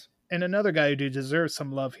 Yes. And another guy who deserves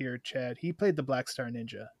some love here, Chad. He played the Black Star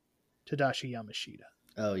Ninja, Tadashi Yamashita.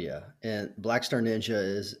 Oh, yeah. And Black Star Ninja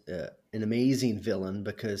is an amazing villain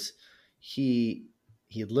because he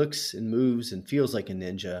looks and moves and feels like a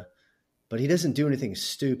ninja, but he doesn't do anything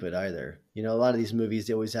stupid either. A lot of these movies,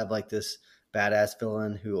 they always have like this badass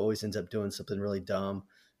villain who always ends up doing something really dumb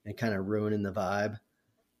and kind of ruining the vibe.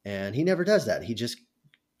 And he never does that. He just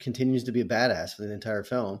continues to be a badass for the entire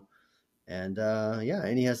film. And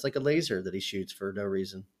and he has like a laser that he shoots for no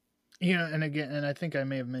reason. And again, and I think I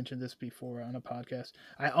may have mentioned this before on a podcast,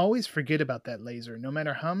 I always forget about that laser. No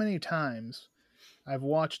matter how many times I've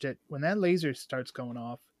watched it, when that laser starts going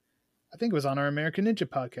off, I think it was on our American Ninja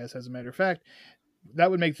podcast, as a matter of fact, that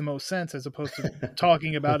would make the most sense as opposed to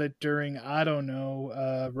talking about it during, I don't know,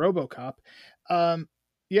 RoboCop.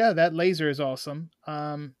 That laser is awesome.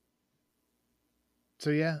 So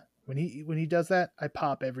yeah, when he does that, I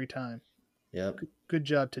pop every time. Yep. Good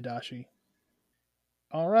job, Tadashi.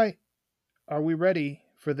 All right. Are we ready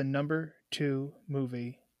for the number 2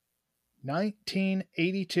 movie?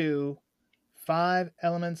 1982, 5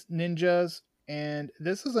 Elements Ninjas. And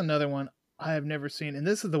this is another one I have never seen. And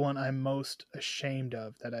this is the one I'm most ashamed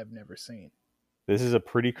of that I've never seen. This is a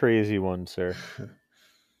pretty crazy one, sir.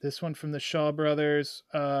 This one from the Shaw Brothers.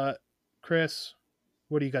 Chris,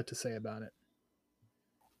 what do you got to say about it?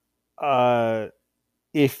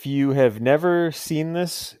 If you have never seen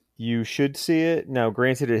this, you should see it. Now,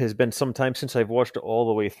 granted, it has been some time since I've watched it all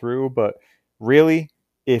the way through, but really,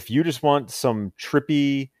 if you just want some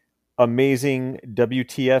trippy, amazing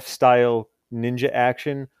WTF style ninja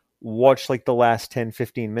action, watch like the last 10,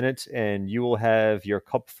 15 minutes and you will have your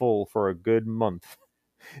cup full for a good month.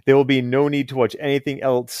 There will be no need to watch anything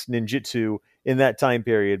else ninjutsu in that time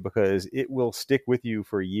period because it will stick with you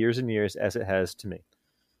for years and years as it has to me.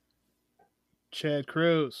 Chad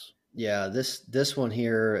Cruz. Yeah, this one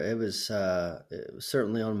here, it was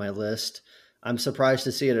certainly on my list. I'm surprised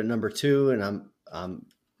to see it at number 2, and I'm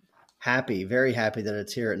happy, very happy that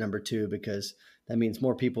it's here at number 2 because that means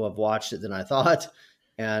more people have watched it than I thought.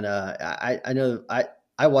 And I know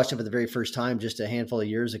I watched it for the very first time just a handful of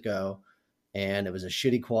years ago, and it was a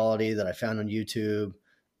shitty quality that I found on YouTube.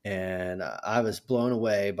 And I was blown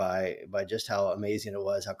away by just how amazing it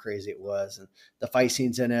was, how crazy it was. And the fight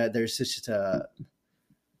scenes in it,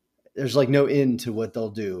 there's like no end to what they'll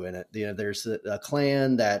do in it. There's a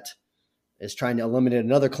clan that is trying to eliminate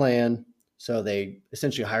another clan. So they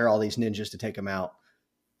essentially hire all these ninjas to take them out.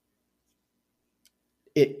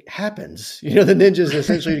 It happens, the ninjas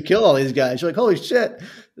essentially kill all these guys. You're like, holy shit,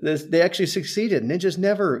 they actually succeeded. Ninjas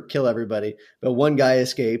never kill everybody, but one guy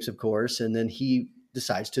escapes, of course. And then he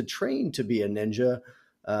decides to train to be a ninja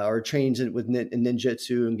or trains it with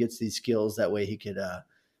ninjutsu and gets these skills. That way he could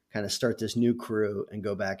kind of start this new crew and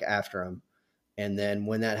go back after him. And then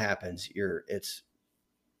when that happens, it's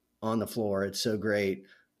on the floor. It's so great.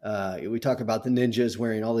 We talk about the ninjas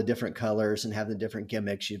wearing all the different colors and having the different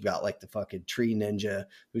gimmicks. You've got like the fucking tree ninja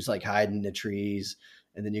who's like hiding in the trees.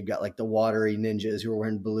 And then you've got like the watery ninjas who are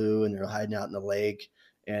wearing blue and they're hiding out in the lake.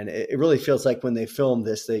 And it really feels like when they filmed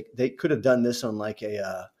this, they could have done this on like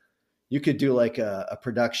you could do like a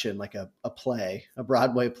production, like a play, a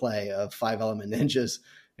Broadway play of 5 Element Ninjas.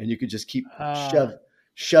 And you could just keep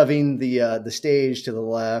shoving the stage to the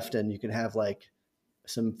left. And you could have like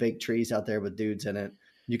some fake trees out there with dudes in it.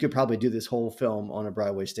 You could probably do this whole film on a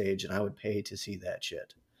Broadway stage, and I would pay to see that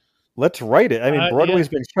shit. Let's write it. I mean, Broadway's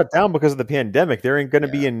been shut down because of the pandemic. They're going to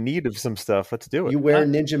be in need of some stuff. Let's do it. You wear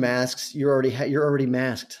ninja masks. You're already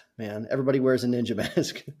masked, man. Everybody wears a ninja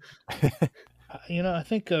mask. I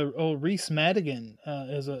think Reese Madigan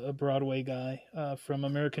is a Broadway guy from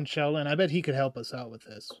American Shell, and I bet he could help us out with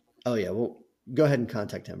this. Oh, yeah. Well, go ahead and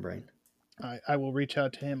contact him, Brian. I will reach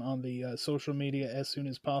out to him on the social media as soon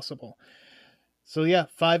as possible. So yeah,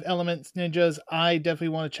 5 Elements Ninjas. I definitely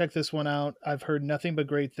want to check this one out. I've heard nothing but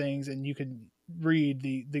great things, and you can read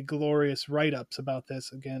the glorious write-ups about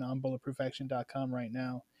this again on bulletproofAction.com right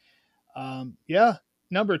now.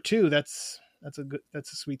 Number 2, that's a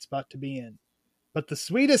sweet spot to be in. But the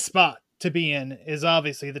sweetest spot to be in is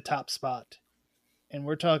obviously the top spot. And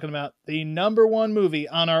we're talking about the number 1 movie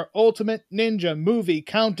on our Ultimate Ninja Movie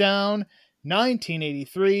Countdown,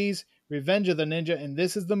 1983's Revenge of the Ninja. And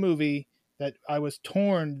this is the movie that I was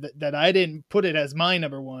torn that I didn't put it as my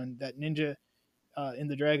number 1, that Ninja in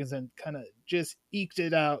the Dragon's Den kind of just eked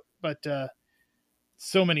it out. But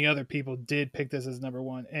so many other people did pick this as number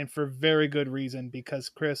 1, and for very good reason, because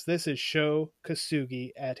Chris, this is Sho Kosugi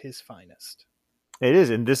at his finest. It is,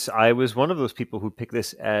 and I was one of those people who picked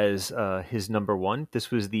this as his number 1. This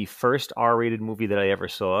was the first R-rated movie that I ever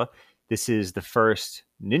saw. This is the first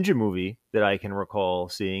ninja movie that I can recall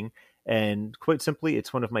seeing. And quite simply,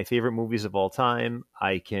 it's one of my favorite movies of all time.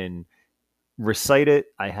 I can recite it.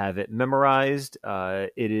 I have it memorized.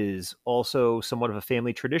 It is also somewhat of a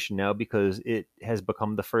family tradition now because it has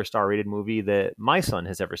become the first R-rated movie that my son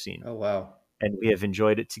has ever seen. Oh, wow. And we have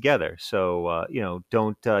enjoyed it together. So,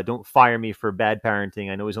 don't fire me for bad parenting.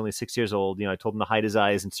 I know he's only 6 years old. I told him to hide his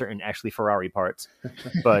eyes in certain Ashley Ferrari parts.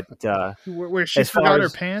 But where she forgot her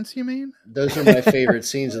pants, you mean? Those are my favorite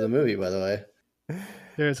scenes of the movie, by the way.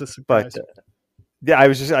 There's a surprise. But I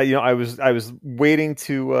was just, I was waiting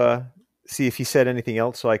to see if he said anything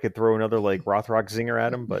else so I could throw another like Rothrock zinger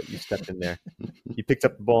at him. But you stepped in there. You picked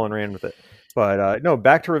up the ball and ran with it. But no,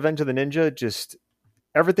 back to Revenge of the Ninja. Just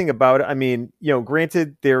everything about it. I mean,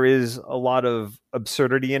 granted, there is a lot of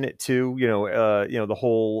absurdity in it too. The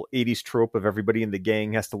whole 80s trope of everybody in the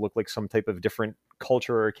gang has to look like some type of different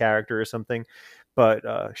culture or character or something. But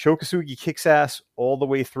Sho Kosugi kicks ass all the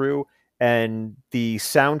way through. And the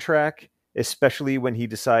soundtrack, especially when he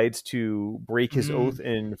decides to break his oath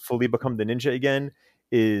and fully become the ninja again,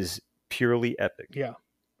 is purely epic. Yeah.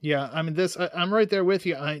 Yeah. I mean, I'm right there with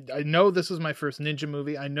you. I know this was my first ninja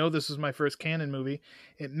movie. I know this was my first canon movie.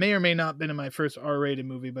 It may or may not have been in my first R-rated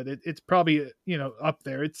movie, but it's probably, up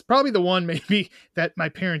there. It's probably the one maybe that my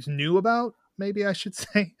parents knew about, maybe I should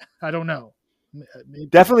say. I don't know. Maybe.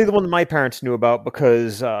 Definitely the one that my parents knew about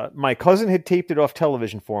because my cousin had taped it off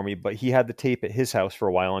television for me, but he had the tape at his house for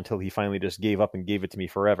a while until he finally just gave up and gave it to me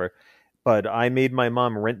forever. But I made my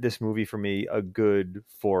mom rent this movie for me a good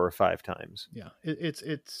 4 or 5 times. Yeah,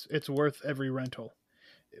 it's worth every rental.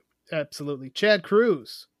 Absolutely. Chad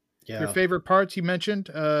Cruz, your favorite parts you mentioned,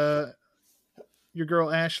 your girl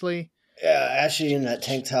Ashley. Yeah, Ashley in that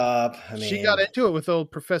tank top. I mean, she got into it with old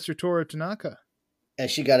Professor Toru Tanaka. And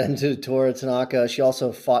she got into Toru Tanaka. She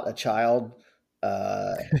also fought a child.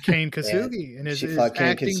 Kane Kosugi in his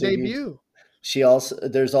acting debut.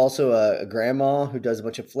 There's also a grandma who does a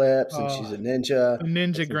bunch of flips, and she's a ninja. A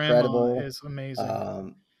ninja grandma incredible. Is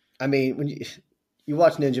amazing. I mean, when you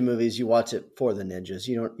watch ninja movies, you watch it for the ninjas.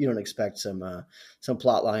 You don't expect some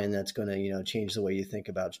plot line that's going to change the way you think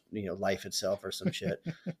about life itself or some shit.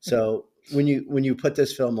 So when you put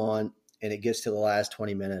this film on and it gets to the last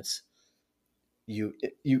 20 minutes. You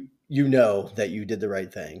know that you did the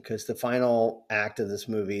right thing because the final act of this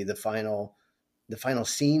movie, the final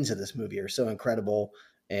scenes of this movie are so incredible,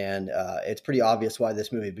 and it's pretty obvious why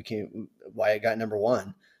it got number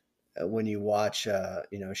 1 when you watch Sho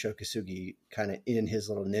Kosugi kind of in his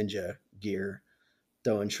little ninja gear,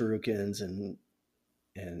 throwing shurikens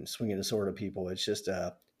and swinging a sword at people. It's just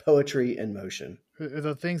poetry in motion.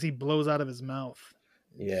 The things he blows out of his mouth.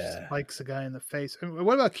 Yeah. Spikes a guy in the face.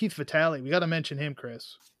 What about Keith Vitale? We got to mention him,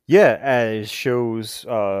 Chris. Yeah, as Sho's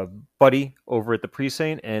buddy over at the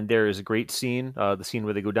precinct, and there is a great scene, the scene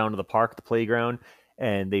where they go down to the park, the playground,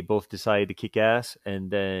 and they both decide to kick ass,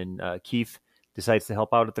 and then Keith decides to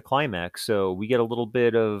help out at the climax. So we get a little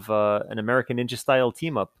bit of an American Ninja style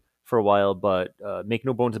team up for a while, but make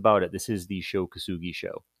no bones about it, this is the Sho Kosugi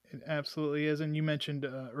show. It absolutely is. And you mentioned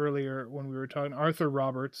earlier when we were talking Arthur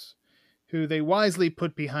Roberts, who they wisely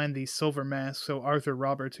put behind the silver mask. So Arthur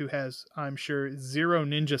Roberts, who has, I'm sure, zero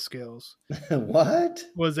ninja skills, what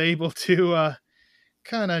was able to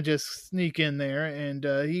kind of just sneak in there, and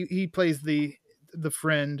he plays the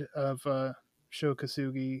friend of Sho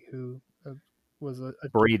Kosugi, who was a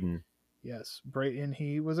Braden. Yes, Braden.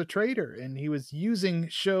 He was a traitor, and he was using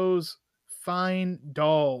Sho's fine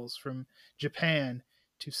dolls from Japan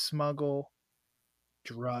to smuggle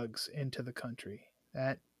drugs into the country.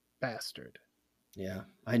 That bastard. Yeah,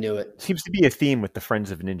 I knew it. Seems to be a theme with the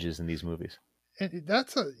Friends of Ninjas in these movies. And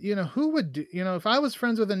that's who would do, if I was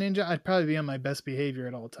friends with a ninja, I'd probably be on my best behavior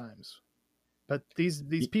at all times. But these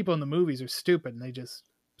people in the movies are stupid, and they just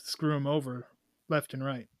screw them over left and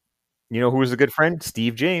right. You know who was a good friend?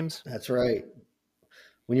 Steve James. That's right.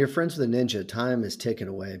 When you're friends with a ninja, time is ticking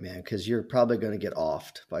away, man, because you're probably going to get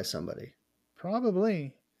offed by somebody.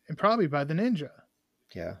 Probably. And probably by the ninja.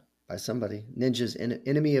 Yeah, by somebody. Ninja's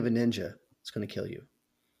enemy of a ninja. It's going to kill you.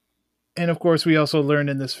 And of course, we also learned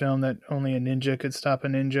in this film that only a ninja could stop a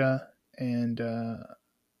ninja. And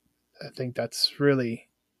I think that's really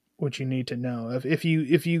what you need to know. If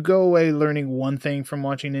you go away learning one thing from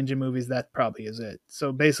watching ninja movies, that probably is it.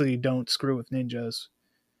 So basically, don't screw with ninjas,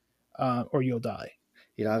 or you'll die.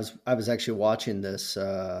 I was actually watching this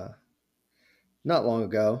not long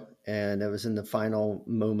ago, and it was in the final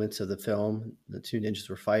moments of the film. The two ninjas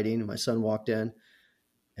were fighting. My son walked in,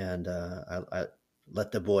 and I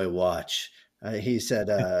let the boy watch. He said,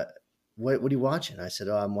 "What are you watching?" I said,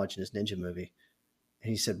 "Oh, I'm watching this ninja movie."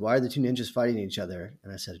 And he said, "Why are the two ninjas fighting each other?"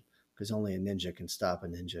 And I said, "Because only a ninja can stop a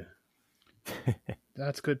ninja."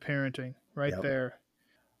 That's good parenting right there.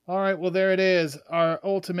 All right, well, there it is. Our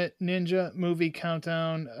Ultimate Ninja Movie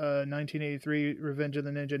Countdown, 1983, Revenge of the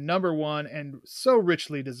Ninja, number 1, and so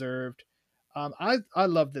richly deserved. I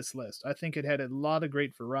love this list. I think it had a lot of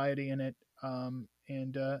great variety in it.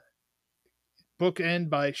 And bookend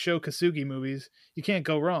by Sho Kosugi movies, you can't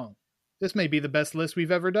go wrong. This may be the best list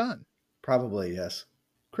we've ever done. Probably, yes.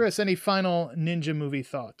 Chris, any final ninja movie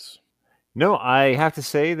thoughts? No, I have to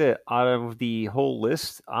say that out of the whole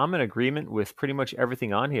list, I'm in agreement with pretty much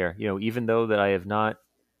everything on here. Even though that I have not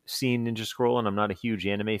seen Ninja Scroll and I'm not a huge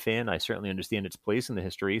anime fan, I certainly understand its place in the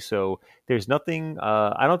history. So there's nothing,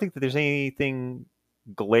 I don't think that there's anything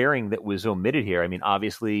glaring that was omitted here. I mean,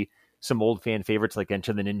 obviously some old fan favorites like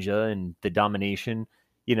Enter the Ninja and The Domination,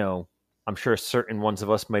 I'm sure certain ones of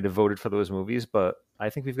us might have voted for those movies, but I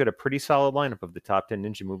think we've got a pretty solid lineup of the top 10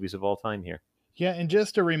 ninja movies of all time here. Yeah, and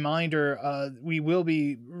just a reminder, we will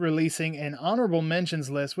be releasing an honorable mentions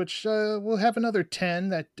list, which will have another 10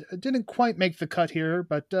 that didn't quite make the cut here,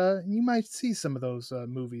 but you might see some of those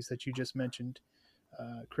movies that you just mentioned,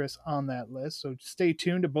 Chris, on that list. So stay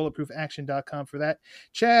tuned to bulletproofaction.com for that.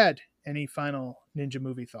 Chad, any final ninja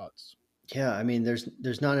movie thoughts? Yeah, I mean,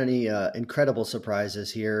 there's not any incredible surprises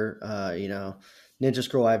here. Ninja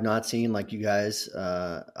Scroll I have not seen like you guys.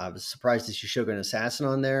 I was surprised to see Shogun Assassin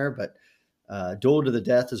on there, but Duel to the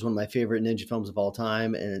Death is one of my favorite ninja films of all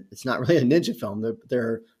time, and it's not really a ninja film. There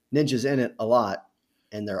are ninjas in it a lot,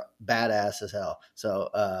 and they're badass as hell. So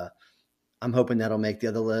I'm hoping that'll make the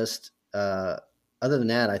other list. Other than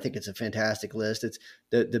that, I think it's a fantastic list. It's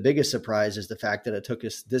the biggest surprise is the fact that it took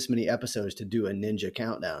us this many episodes to do a ninja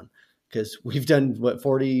countdown, because we've done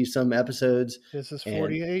 40 some episodes. This is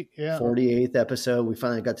 48. Yeah, 48th episode. We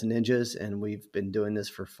finally got to ninjas, and we've been doing this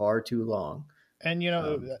for far too long. And,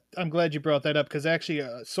 I'm glad you brought that up, because actually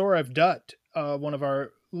Sorav Dutt, one of our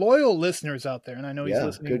loyal listeners out there, and I know he's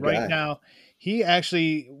listening right now, he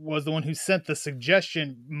actually was the one who sent the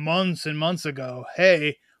suggestion months and months ago,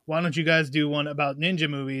 hey, why don't you guys do one about ninja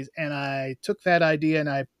movies? And I took that idea and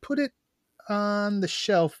I put it on the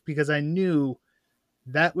shelf because I knew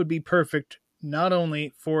that would be perfect, not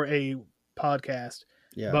only for a podcast,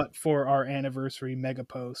 but for our anniversary mega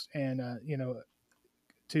post. And,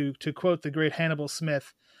 to quote the great Hannibal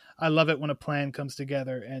Smith, I love it when a plan comes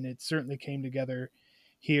together, and it certainly came together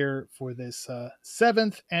here for this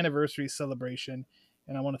 7th anniversary celebration.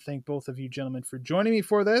 And I want to thank both of you gentlemen for joining me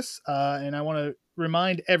for this. And I want to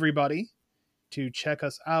remind everybody to check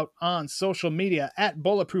us out on social media at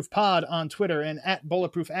Bulletproof Pod on Twitter and at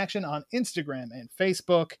Bulletproof Action on Instagram and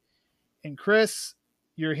Facebook. And Chris,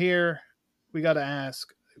 you're here. We got to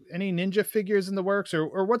ask, any ninja figures in the works,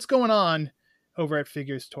 or what's going on over at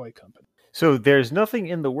Figures Toy Company? So there's nothing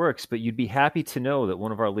in the works, but you'd be happy to know that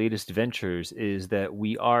one of our latest ventures is that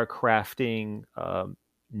we are crafting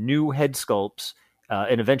new head sculpts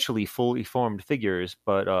and eventually fully formed figures.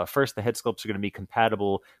 But first, the head sculpts are going to be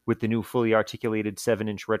compatible with the new fully articulated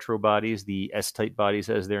 7-inch retro bodies, the S-type bodies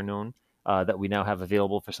as they're known, that we now have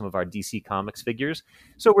available for some of our DC Comics figures.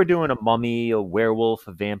 So we're doing a mummy, a werewolf,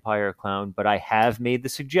 a vampire, a clown, but I have made the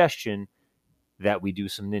suggestion that we do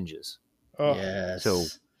some ninjas. Oh. Yes. So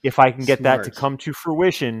if I can get that to come to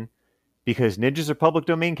fruition, because ninjas are public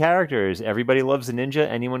domain characters, everybody loves a ninja,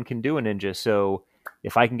 anyone can do a ninja. So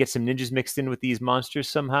if I can get some ninjas mixed in with these monsters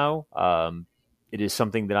somehow, it is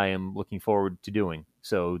something that I am looking forward to doing.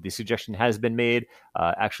 So the suggestion has been made.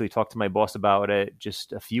 Actually talked to my boss about it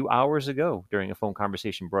just a few hours ago during a phone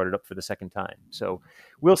conversation, brought it up for the second time. So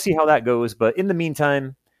we'll see how that goes. But in the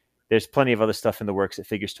meantime, there's plenty of other stuff in the works at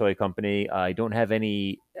Figures Toy Company. I don't have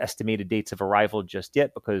any estimated dates of arrival just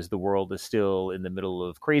yet because the world is still in the middle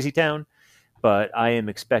of Crazy Town. But I am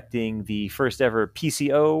expecting the first ever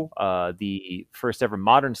PCO, the first ever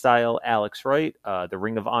modern style Alex Wright, the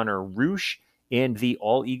Ring of Honor Roosh, and the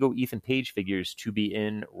All Ego Ethan Page figures to be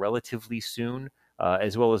in relatively soon,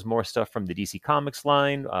 as well as more stuff from the DC Comics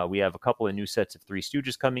line. We have a couple of new sets of Three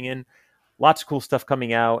Stooges coming in. Lots of cool stuff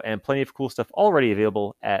coming out and plenty of cool stuff already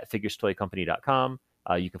available at figurestoycompany.com.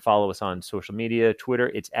 You can follow us on social media. Twitter,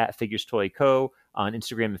 it's at Figures Toy Co. On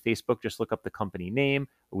Instagram and Facebook, just look up the company name.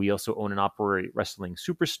 We also own and operate Wrestling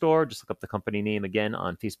Superstore. Just look up the company name again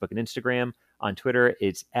on Facebook and Instagram. On Twitter,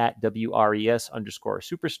 it's at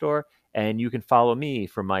WRES_Superstore. And you can follow me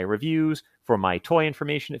for my reviews, for my toy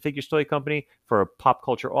information at Figures Toy Company, for pop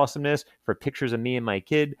culture awesomeness, for pictures of me and my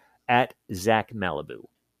kid at Zach Malibu.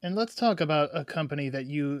 And let's talk about a company that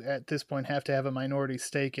you, at this point, have to have a minority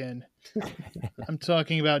stake in. I'm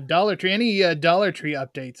talking about Dollar Tree. Any Dollar Tree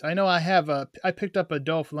updates? I know I picked up a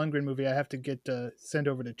Dolph Lundgren movie I have to get send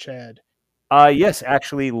over to Chad. Yes,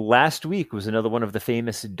 actually, last week was another one of the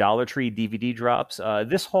famous Dollar Tree DVD drops.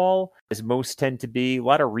 This haul, as most tend to be, a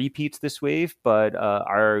lot of repeats this wave, but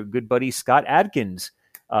our good buddy Scott Adkins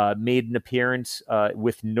made an appearance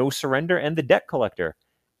with No Surrender and The Debt Collector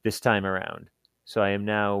this time around. So I am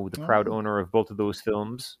now the proud owner of both of those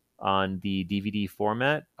films on the DVD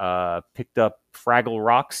format. Picked up Fraggle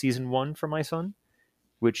Rock Season 1 for my son,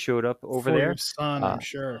 which showed up over there. For your son, I'm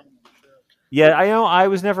sure. Yeah, I know I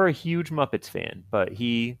was never a huge Muppets fan, but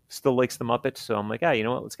he still likes the Muppets. So I'm like, you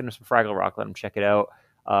know what? Let's get him some Fraggle Rock. Let him check it out.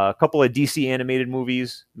 A couple of DC animated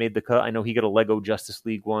movies made the cut. I know he got a Lego Justice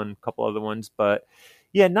League one, a couple other ones, but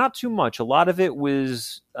yeah, not too much. A lot of it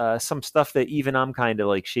was some stuff that even I'm kind of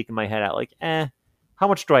like shaking my head at, like, how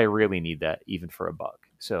much do I really need that, even for $1?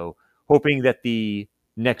 So hoping that the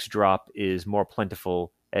next drop is more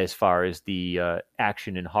plentiful as far as the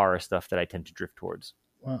action and horror stuff that I tend to drift towards.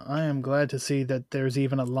 Well, I am glad to see that there's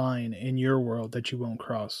even a line in your world that you won't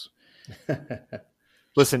cross.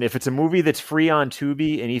 Listen, if it's a movie that's free on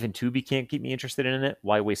Tubi and even Tubi can't keep me interested in it,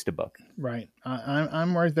 why waste $1? Right.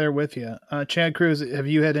 I'm right there with you. Chad Cruz, have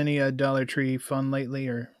you had any Dollar Tree fun lately?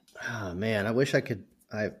 Or? Oh, man, I wish I could.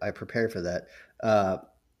 I prepared for that.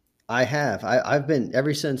 I have. I've been,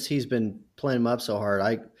 ever since he's been playing them up so hard,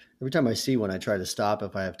 every time I see one, I try to stop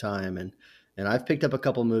if I have time. And I've picked up a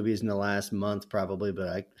couple movies in the last month probably,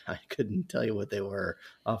 but I couldn't tell you what they were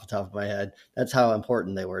off the top of my head. That's how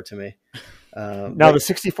important they were to me. Now, the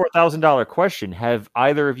 $64,000 question, have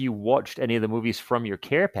either of you watched any of the movies from your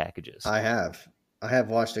care packages? I have. I have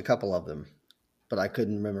watched a couple of them, but I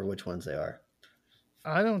couldn't remember which ones they are.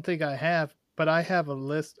 I don't think I have, but I have a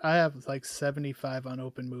list. I have like 75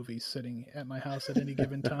 unopened movies sitting at my house at any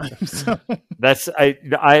given time. So. That's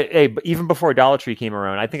even before Dollar Tree came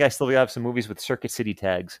around, I think I still have some movies with Circuit City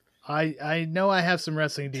tags. I know I have some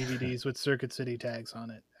wrestling DVDs with Circuit City tags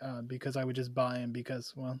on it because I would just buy them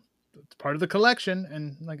because, well, it's part of the collection,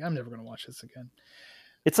 and like I'm never going to watch this again.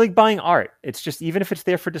 It's like buying art. It's just, even if it's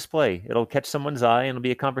there for display, it'll catch someone's eye and it'll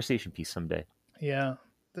be a conversation piece someday. Yeah,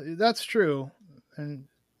 that's true. And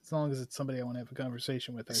as long as it's somebody I want to have a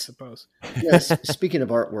conversation with, I suppose. Yes. Speaking of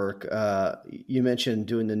artwork, you mentioned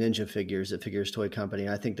doing the ninja figures at Figures Toy Company.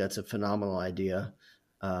 I think that's a phenomenal idea.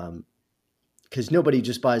 Because nobody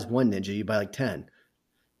just buys one ninja, you buy like 10.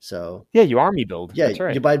 So yeah, you army build. Yeah, that's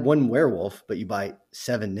right. You buy one werewolf, but you buy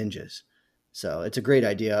 7 ninjas. So it's a great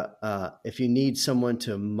idea. If you need someone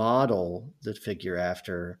to model the figure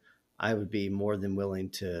after, I would be more than willing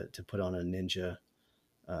to put on a ninja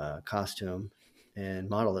costume and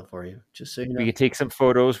model it for you. Just so you know. We can take some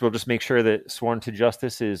photos. We'll just make sure that Sworn to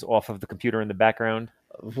Justice is off of the computer in the background.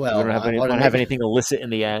 Well, we don't have anything illicit in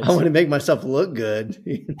the ads. I want to make myself look good.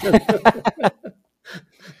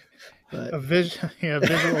 But. A visual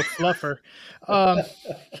fluffer.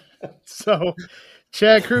 So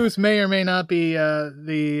Chad Cruz may or may not be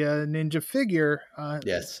the ninja figure.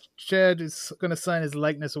 Yes. Chad is going to sign his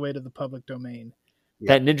likeness away to the public domain.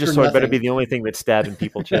 That ninja sword better be the only thing that's stabbing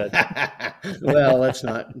people, Chad. Well, let's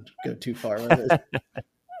not go too far with it.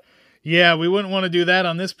 Yeah, we wouldn't want to do that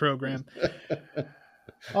on this program.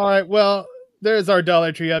 All right, well, there's our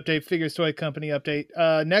Dollar Tree update, Figures Toy Company update.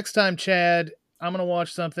 Next time, Chad, I'm going to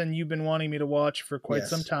watch something you've been wanting me to watch for quite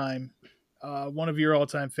some time. One of your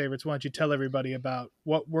all-time favorites. Why don't you tell everybody about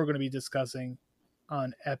what we're going to be discussing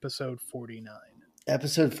on episode 49?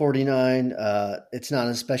 Episode 49, it's not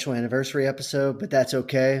a special anniversary episode, but that's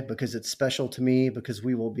okay because it's special to me because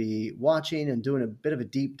we will be watching and doing a bit of a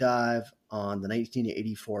deep dive on the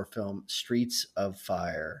 1984 film Streets of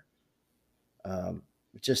Fire.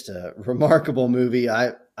 Just a remarkable movie.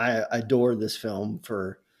 I adore this film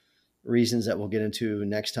for reasons that we'll get into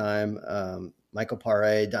next time. Michael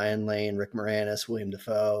Paré, Diane Lane, Rick Moranis, William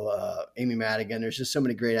Dafoe, Amy Madigan. There's just so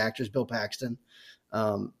many great actors. Bill Paxton.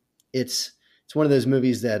 It's one of those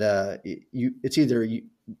movies that it's either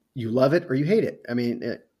you love it or you hate it. I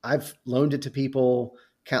mean, I've loaned it to people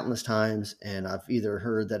countless times, and I've either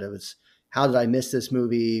heard that it was, how did I miss this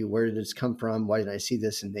movie? Where did this come from? Why didn't I see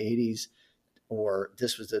this in the 80s? Or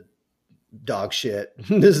this was a dog shit.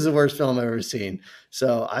 This is the worst film I've ever seen.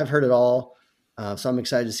 So I've heard it all. So I'm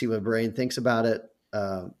excited to see what Brain thinks about it.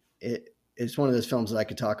 It's one of those films that I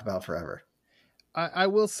could talk about forever. I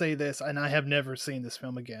will say this, and I have never seen this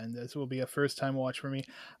film again. This will be a first-time watch for me.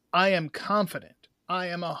 I am confident. I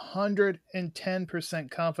am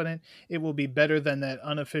 110% confident it will be better than that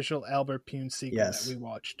unofficial Albert Pune sequel that we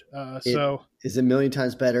watched. It is a million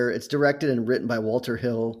times better. It's directed and written by Walter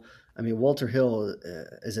Hill. I mean, Walter Hill,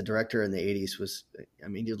 as a director in the 80s,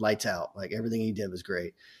 he did lights out. Like, everything he did was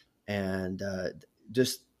great. And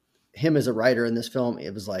just him as a writer in this film,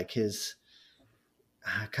 it was like his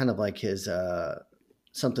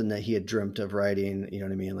something that he had dreamt of writing. You know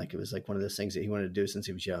what I mean? Like, it was like one of those things that he wanted to do since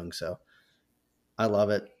he was young. So I love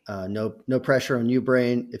it. No pressure on you,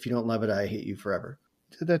 Brain. If you don't love it, I hate you forever.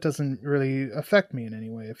 That doesn't really affect me in any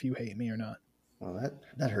way if you hate me or not. Well,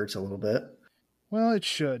 that hurts a little bit. Well, it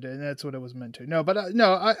should, and that's what it was meant to. No, but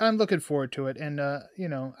I'm looking forward to it, and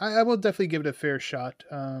I will definitely give it a fair shot.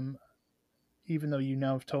 Even though you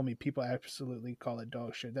now have told me people absolutely call it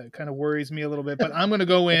dog shit, that kind of worries me a little bit. But I'm going to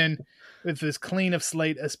go in with as clean of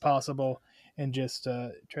slate as possible and just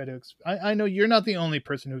try to. I know you're not the only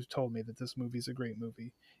person who's told me that this movie is a great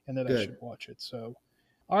movie and that I should watch it. So,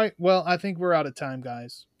 all right, well, I think we're out of time,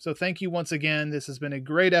 guys. So thank you once again. This has been a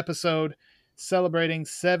great episode, celebrating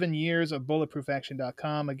 7 years of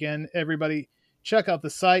BulletproofAction.com. Again, everybody, check out the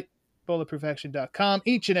site, BulletproofAction.com.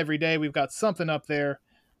 Each and every day, we've got something up there.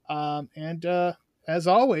 And as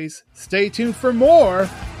always, stay tuned for more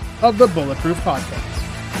of the Bulletproof Podcast.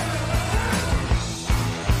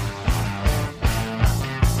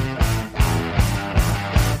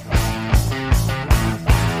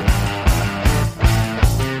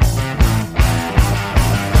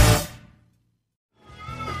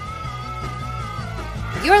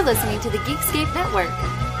 You're listening to the Geekscape Network.